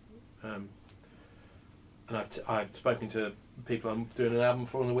know, and I've spoken to people I'm doing an album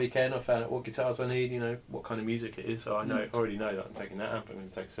for on the weekend. I found out what guitars I need. You know, what kind of music it is. So I already know that I'm taking that amp. I'm going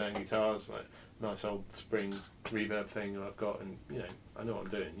to take certain guitars, like nice old spring reverb thing that I've got, and you know, I know what I'm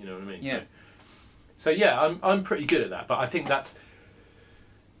doing. You know what I mean? Yeah. So yeah, I'm pretty good at that. But I think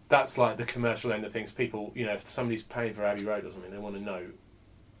that's like the commercial end of things. People, if somebody's paying for Abbey Road or something, they want to know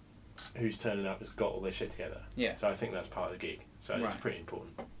who's turning up has got all their shit together. Yeah. So I think that's part of the gig. So it's pretty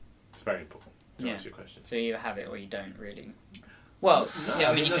important. It's very important to answer your question. So you have it or you don't really. Well, no, yeah,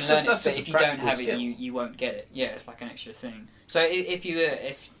 I mean you can learn it, but if you don't have skill. it, you won't get it. Yeah, it's like an extra thing. So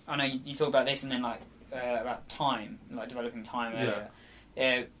if I know you talk about this and then like about time, like developing time earlier.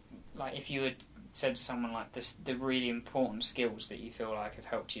 Like if you had said to someone like this, the really important skills that you feel like have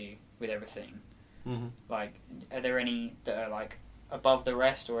helped you with everything. Mm-hmm. Like, are there any that are like above the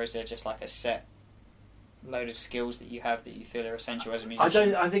rest, or is there just like a set load of skills that you have that you feel are essential as a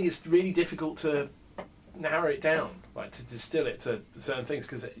musician? I think it's really difficult to narrow it down, like to distill it to certain things,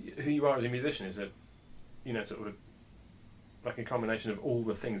 because who you are as a musician is sort of like a combination of all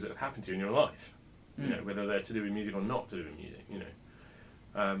the things that have happened to you in your life. Whether they're to do with music or not to do with music.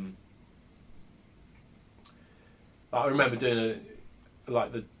 I remember doing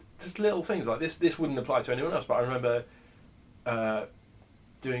just little things like this. This wouldn't apply to anyone else, but I remember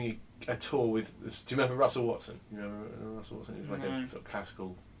doing a tour with. Do you remember Russell Watson? You remember Russell Watson? He was like a sort of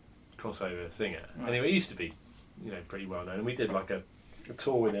classical crossover singer. Right. Anyway, he used to be, pretty well known. And we did like a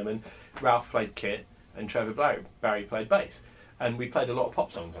tour with him, and Ralph played kit, and Trevor Barry played bass, and we played a lot of pop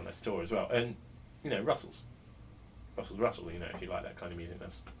songs on this tour as well. And Russell's Russell. If you like that kind of music,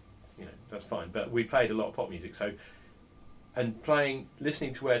 that's fine. But we played a lot of pop music, so. And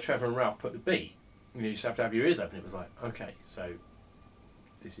listening to where Trevor and Ralph put the beat, you just have to have your ears open. It was like, okay, so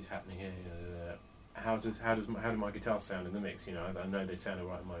this is happening here. How do my guitars sound in the mix? I know they sound all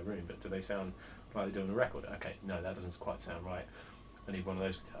right in my room, but do they sound like they do on the record? Okay, no, that doesn't quite sound right. I need one of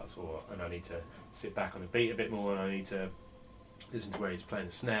those guitars, and I need to sit back on the beat a bit more, and I need to listen to where he's playing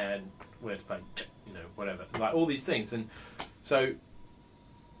the snare, and where to play, whatever, like all these things, and so.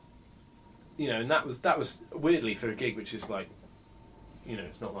 And that was weirdly for a gig, which is like,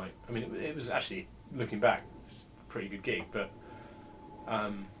 it's not like, I mean, it was actually, looking back, a pretty good gig, but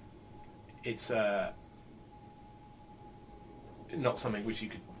it's not something which you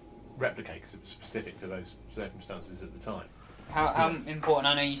could replicate because it was specific to those circumstances at the time. How important,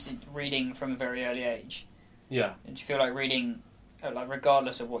 I know you said reading from a very early age. Yeah. Do you feel like reading, like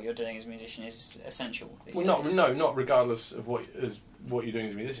regardless of what you're doing as a musician, is essential these days? Not regardless of what you're doing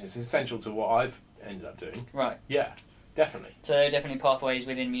as a musician. It's essential to what I've ended up doing. Right. Yeah, definitely. So there are definitely pathways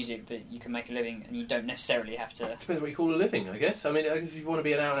within music that you can make a living, and you don't necessarily have to. Depends what you call a living, I guess. I mean, if you want to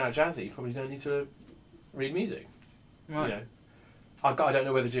be an out-and-out jazzy, you probably don't need to read music. Right. I don't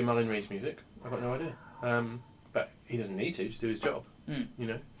know whether Jim Mullin reads music. I've got no idea. But he doesn't need to do his job. I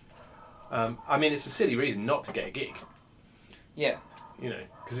mean, it's a silly reason not to get a gig. Yeah.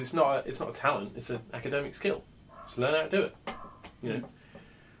 Because it's not a talent; it's an academic skill. Just learn how to do it.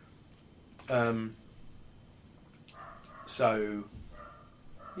 So,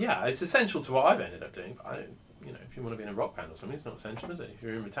 yeah, it's essential to what I've ended up doing. But if you want to be in a rock band or something, it's not essential, is it? If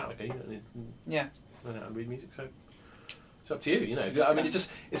you're in Metallica, you don't need learn how to read music. So it's up to you. I mean,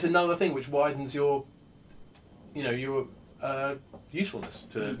 it's another thing which widens your usefulness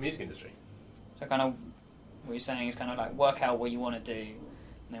to the music industry. So kind of what you're saying is kind of like work out what you want to do,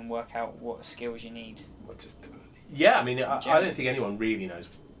 and then work out what skills you need. I mean, I don't think anyone really knows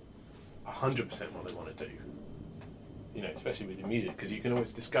 100% what they want to do. Especially with your music, because you can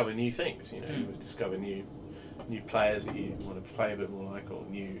always discover new things. You always discover new players that you want to play a bit more like, or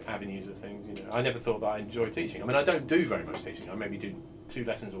new avenues of things. I never thought that I enjoyed teaching. I mean, I don't do very much teaching. I maybe do 2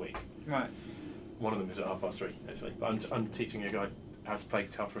 lessons a week. Right. One of them is at 3:30, actually. But I'm teaching a guy how to play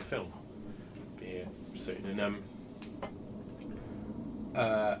guitar for a film. Be here soon,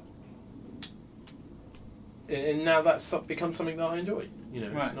 and now that's become something that I enjoy. Right.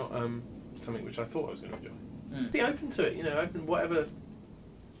 It's not something which I thought I was going to enjoy. Be open to it. Open whatever.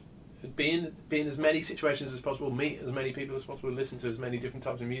 Be in as many situations as possible. Meet as many people as possible. Listen to as many different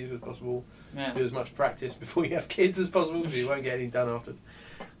types of music as possible. Yeah. Do as much practice before you have kids as possible, because you won't get anything done afterwards.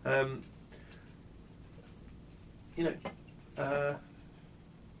 I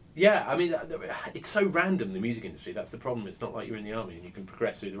mean, it's so random, the music industry. That's the problem. It's not like you're in the army and you can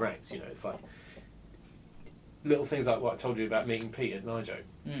progress through the ranks. It's like little things like what I told you about meeting Pete at Nijo.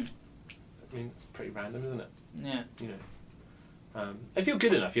 I mean, it's pretty random, isn't it? Yeah. If you're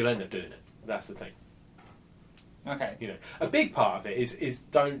good enough, you'll end up doing it. That's the thing. Okay. A big part of it is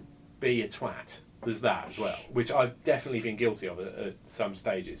don't be a twat. There's that as well, which I've definitely been guilty of at some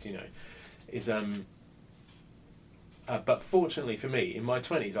stages. But fortunately for me, in my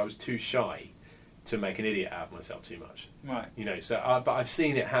 20s, I was too shy to make an idiot out of myself too much. Right. But I've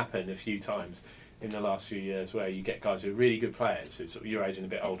seen it happen a few times in the last few years, where you get guys who are really good players, who sort of your age and a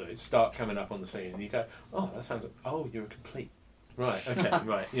bit older, start coming up on the scene, and you go, "Oh, that sounds. Oh, you're a complete Right. Okay.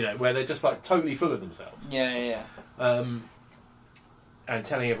 Right. You know, where they're just like totally full of themselves. Yeah. And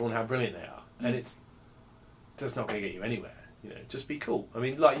telling everyone how brilliant they are, and that's not going to get you anywhere. You know, just be cool. I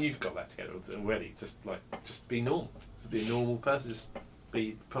mean, like you've got that together already. Just be normal. Just be a normal person. Just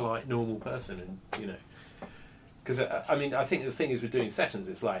be a polite, normal person, and you know. Because I mean, I think the thing is with doing sessions,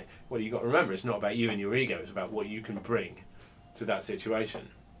 it's like, well, you got to remember, it's not about you and your ego. It's about what you can bring to that situation.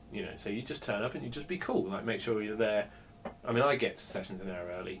 You know, so you just turn up and you just be cool. Like, make sure you're there. I mean, I get to sessions an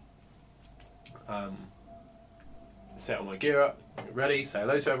hour early. Set all my gear up, get ready, say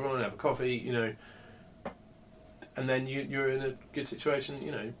hello to everyone, have a coffee, you know, and then you're in a good situation,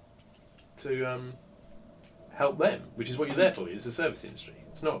 you know, to help them, which is what you're there for. It's a service industry.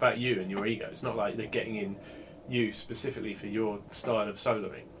 It's not about you and your ego. It's not like they're getting in you specifically for your style of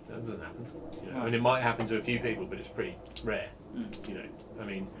soloing. That doesn't happen. You know? I mean, it might happen to a few people, but it's pretty rare. You know, I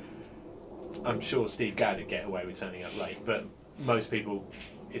mean, I'm sure Steve Gadd would get away with turning up late, but most people,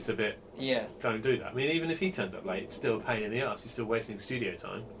 it's a bit, don't do that. I mean, even if he turns up late, it's still a pain in the arse. He's still wasting studio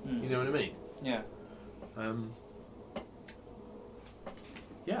time. You know what I mean? Yeah.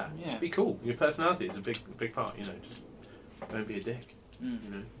 Just be cool. Your personality is a big part, you know, just don't be a dick, you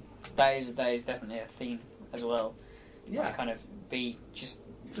know. That is definitely a theme as well. Yeah. Like, kind of be just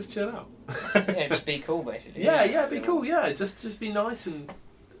chill out. Just be cool, basically. Be cool, just be nice and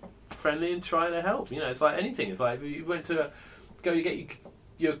friendly and trying to help, you know. It's like anything. It's like if you went to you get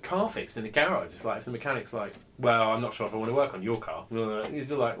your car fixed in a garage. It's like if the mechanic's like, well, I'm not sure if I want to work on your car. You're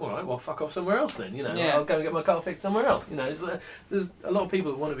like, all right, well, fuck off somewhere else then. You know, I'll go and get my car fixed somewhere else. You know, there's a lot of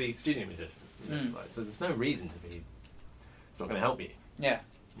people that want to be studio musicians. Like, so there's no reason to be. It's not going to help you. Yeah.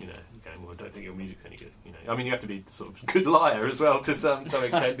 You know, going, well, I don't think your music's any good. You know, I mean, you have to be sort of a good liar as well to some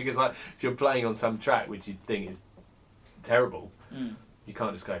extent because, like, if you're playing on some track which you think is terrible, you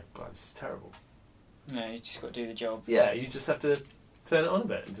can't just go, oh, this is terrible. No, you just got to do the job. Yeah, you just have to turn it on a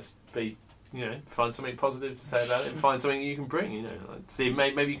bit and just be, you know, find something positive to say about it and find something you can bring, you know. Like, see,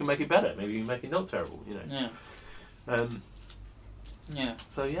 maybe you can make it better. Maybe you can make it not terrible, you know. Yeah.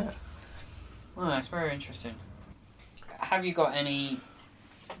 So, yeah. Well, it's very interesting. Have you got any,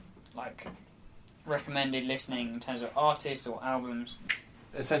 like, recommended listening in terms of artists or albums?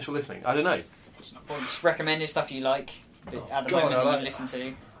 Essential listening? I don't know. Just recommended stuff you like at the moment that you listen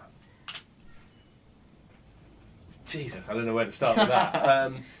to. Jesus, I don't know where to start with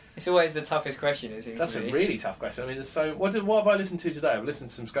that. It's always the toughest question, it seems. That's a really tough question. I mean, there's so... What have I listened to today? I've listened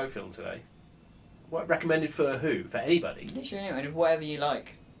to some Schofield today. What recommended for who? For anybody? Literally anyone, whatever you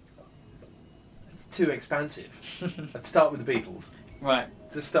like. It's too expansive. I'd start with the Beatles. Right.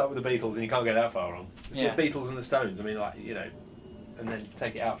 Just start with the Beatles and you can't go that far wrong. It's the Beatles and the Stones. I mean, like, you know, and then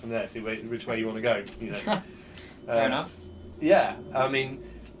take it out from there, see which way you want to go, you know. Fair enough. Yeah, I mean,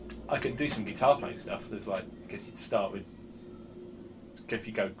 I could do some guitar playing stuff. There's like, I guess you'd start with, if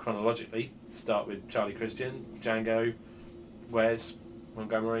you go chronologically, start with Charlie Christian, Django, Wes,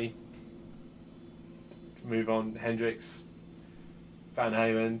 Montgomery, move on, Hendrix, Van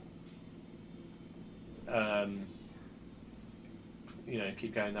Halen, you know,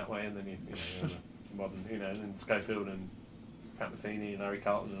 keep going that way, and then you know, modern, you know, and Schofield and Pat Metheny and Larry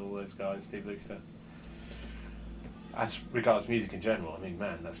Carlton and all those guys, Steve Lukather. As regards music in general, I mean,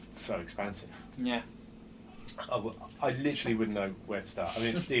 man, that's so expansive. Yeah. I literally wouldn't know where to start. I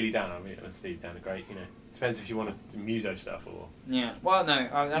mean, Steely Dan. I mean, Steely Dan are great. You know, depends if you want to do muso stuff or. Yeah. Well, no.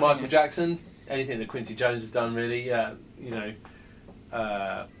 I Michael Jackson. Anything that Quincy Jones has done, really. You know,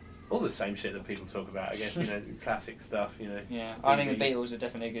 all the same shit that people talk about. I guess, you know, classic stuff. You know. Yeah. I think the Beatles are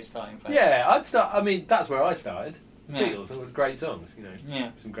definitely a good starting place. Yeah, I'd start. I mean, that's where I started. Yeah. Beatles. It was great songs. You know.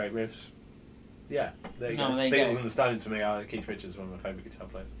 Yeah. Some great riffs. Yeah. There you go. There you Beatles go. and the Stones for me are Keith Richards, one of my favourite guitar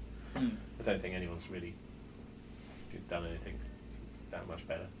players. I don't think anyone's really done anything that much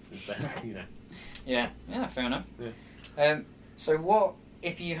better since then, you know. Yeah, fair enough. Yeah. So what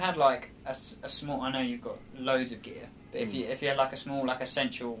if you had like a small? I know you've got loads of gear, but if you had like a small, like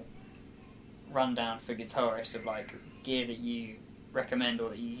essential rundown for guitarists of like gear that you recommend or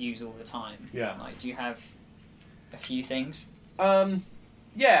that you use all the time. Yeah. Like, do you have a few things?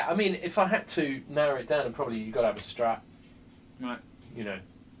 Yeah. I mean, if I had to narrow it down, probably you've got to have a Strat. Right. You know.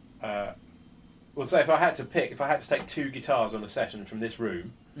 Well, say if I had to take two guitars on a session from this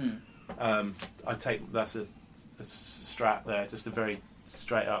room, I'd take that's a Strat there, just a very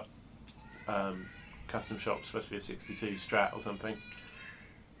straight up custom shop, supposed to be a 62 Strat or something.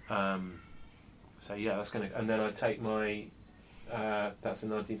 So yeah, that's gonna, and then I'd take my that's a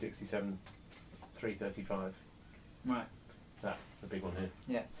 1967 335. Right. That the big one here.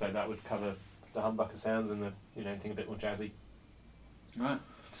 Yeah. So that would cover the humbucker sounds and the anything a bit more jazzy. Right.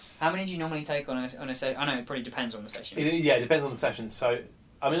 How many do you normally take on a session? I know it probably depends on the session. It depends on the session. So,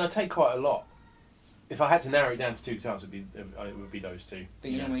 I mean, I take quite a lot. If I had to narrow it down to 2 guitars, it would be those 2.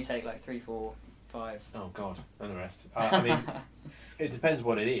 But you normally take like 3, 4, 5. Oh God, and the rest. I mean, it depends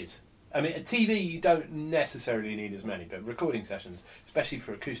what it is. I mean, a TV you don't necessarily need as many, but recording sessions, especially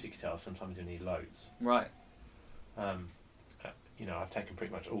for acoustic guitars, sometimes you need loads. Right. You know, I've taken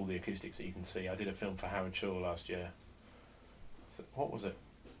pretty much all the acoustics that you can see. I did a film for Howard Shaw last year. So, what was it?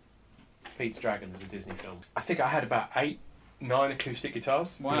 Pete's Dragon was a Disney film. I think I had about 8, 9 acoustic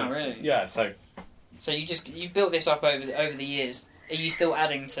guitars. Wow, really? Yeah, so you built this up over the years. Are you still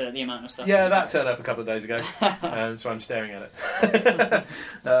adding to the amount of stuff? Yeah, that turned up a couple of days ago, so I'm staring at it.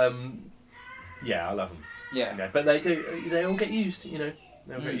 Yeah, I love them. Yeah. But they all get used, you know.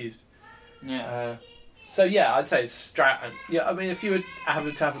 They all get used. Yeah. So yeah, I'd say Strat. Yeah, I mean, if you would have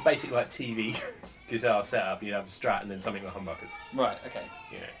to have a basic like TV guitar setup, you'd have a Strat and then something with humbuckers. Right. Okay.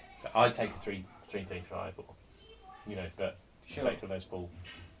 You know, so I'd take a 335 or, you know, but take a Les Paul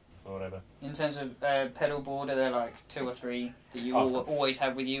or whatever. In terms of pedal board, are there like 2 or 3 that you always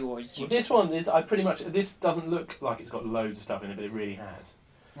have with you, or this one is this doesn't look like it's got loads of stuff in it, but it really has.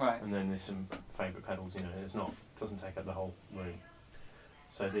 Right. And then there's some favourite pedals, you know. Doesn't take up the whole room.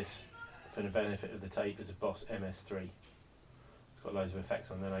 So this, for the benefit of the tape, is a Boss MS3. It's got loads of effects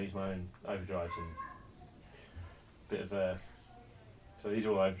on. Then I use my own overdrives and bit of so these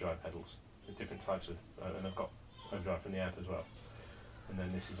are all overdrive pedals with different types of, and I've got overdrive from the amp as well. And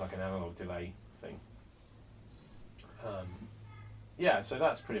then this is like an analog delay thing. Yeah, so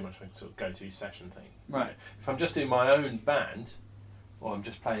that's pretty much my sort of go-to session thing. Right. You know, if I'm just doing my own band, or I'm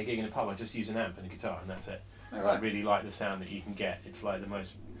just playing a gig in a pub, I just use an amp and a guitar, and that's it. Right. I really like the sound that you can get. It's like the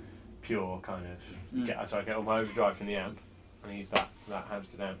most pure kind of. So I get all my overdrive from the amp, and I use that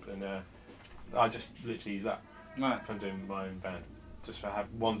Hamstead amp, and I just literally use that. Right. If I'm doing my own band, just for have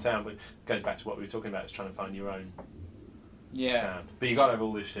one sound, but it goes back to what we were talking about. Is trying to find your own. Yeah. Sound. But you got to have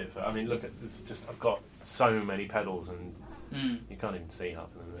all this shit. I mean, look at it's just. I've got so many pedals, and you can't even see half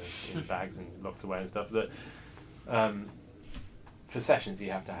of them. They're in bags and locked away and stuff. That for sessions,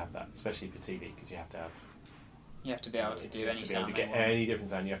 you have to have that, especially for TV, because you have to have. You have to be able to do any sound. To get any different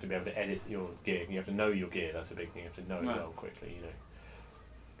sound, you have to be able to edit your gear. You have to know your gear. That's a big thing. You have to know it well quickly. You know,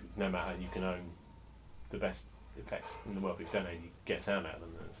 no matter you can own the best effects in the world, but if you don't know, you get sound out of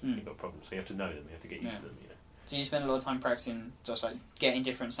them. You've got problems. So you have to know them. You have to get used to them. You know. So you spend a lot of time practicing, just like getting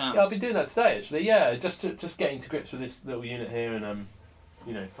different sounds. Yeah, I've been doing that today actually. Yeah, just getting to grips with this little unit here, and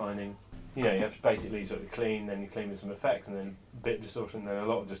you know, finding, you know, you have to basically sort of clean, then you clean with some effects, and then a bit of distortion, then a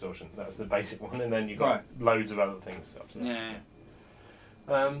lot of distortion. That's the basic one, and then you've got loads of other things.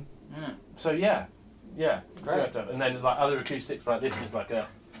 So yeah, great. And then like other acoustics, like this is like the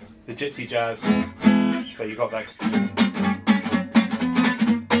gypsy jazz. So you've got like.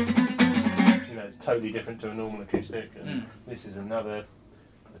 Totally different to a normal acoustic, and this is another,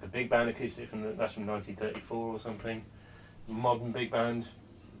 like a big band acoustic that's from 1934 or something, modern big band,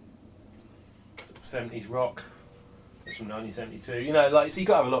 70s rock. It's from 1972. You know, like so you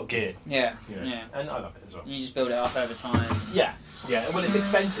got to have a lot of gear. Yeah, you know, and I love it as well. You just build it up over time. Yeah. Well, it's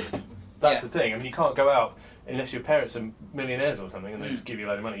expensive. That's the thing. I mean, you can't go out unless your parents are millionaires or something, and they just give you a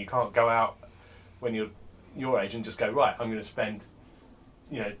load of money. You can't go out when you're your age and just go, right, I'm going to spend,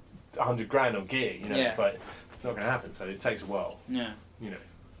 you know, 100 grand on gear, you know, it's like, it's not going to happen, so it takes a while. Yeah. You know.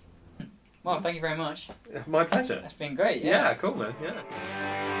 Well, thank you very much. My pleasure. That's been great, yeah. Cool, man,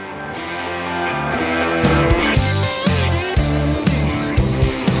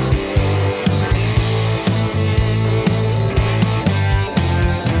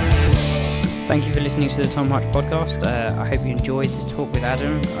 Thank you for listening to the Tom Hutch podcast. I hope you enjoyed this talk with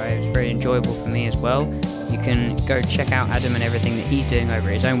Adam. It was very enjoyable for me as well. You can go check out Adam and everything that he's doing over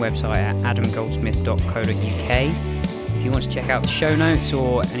at his own website at adamgoldsmith.co.uk. If you want to check out the show notes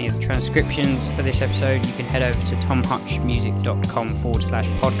or any of the transcriptions for this episode, you can head over to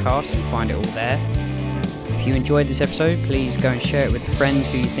tomhutchmusic.com/podcast and find it all there. If you enjoyed this episode, please go and share it with friends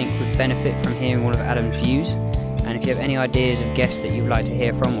who you think would benefit from hearing all of Adam's views. And if you have any ideas of guests that you would like to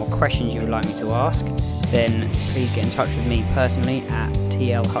hear from or questions you would like me to ask, then please get in touch with me personally at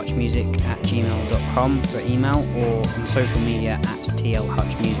tlhutchmusic@gmail.com for email or on social media at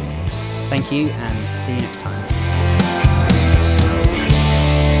tlhutchmusic. Thank you and see you next time.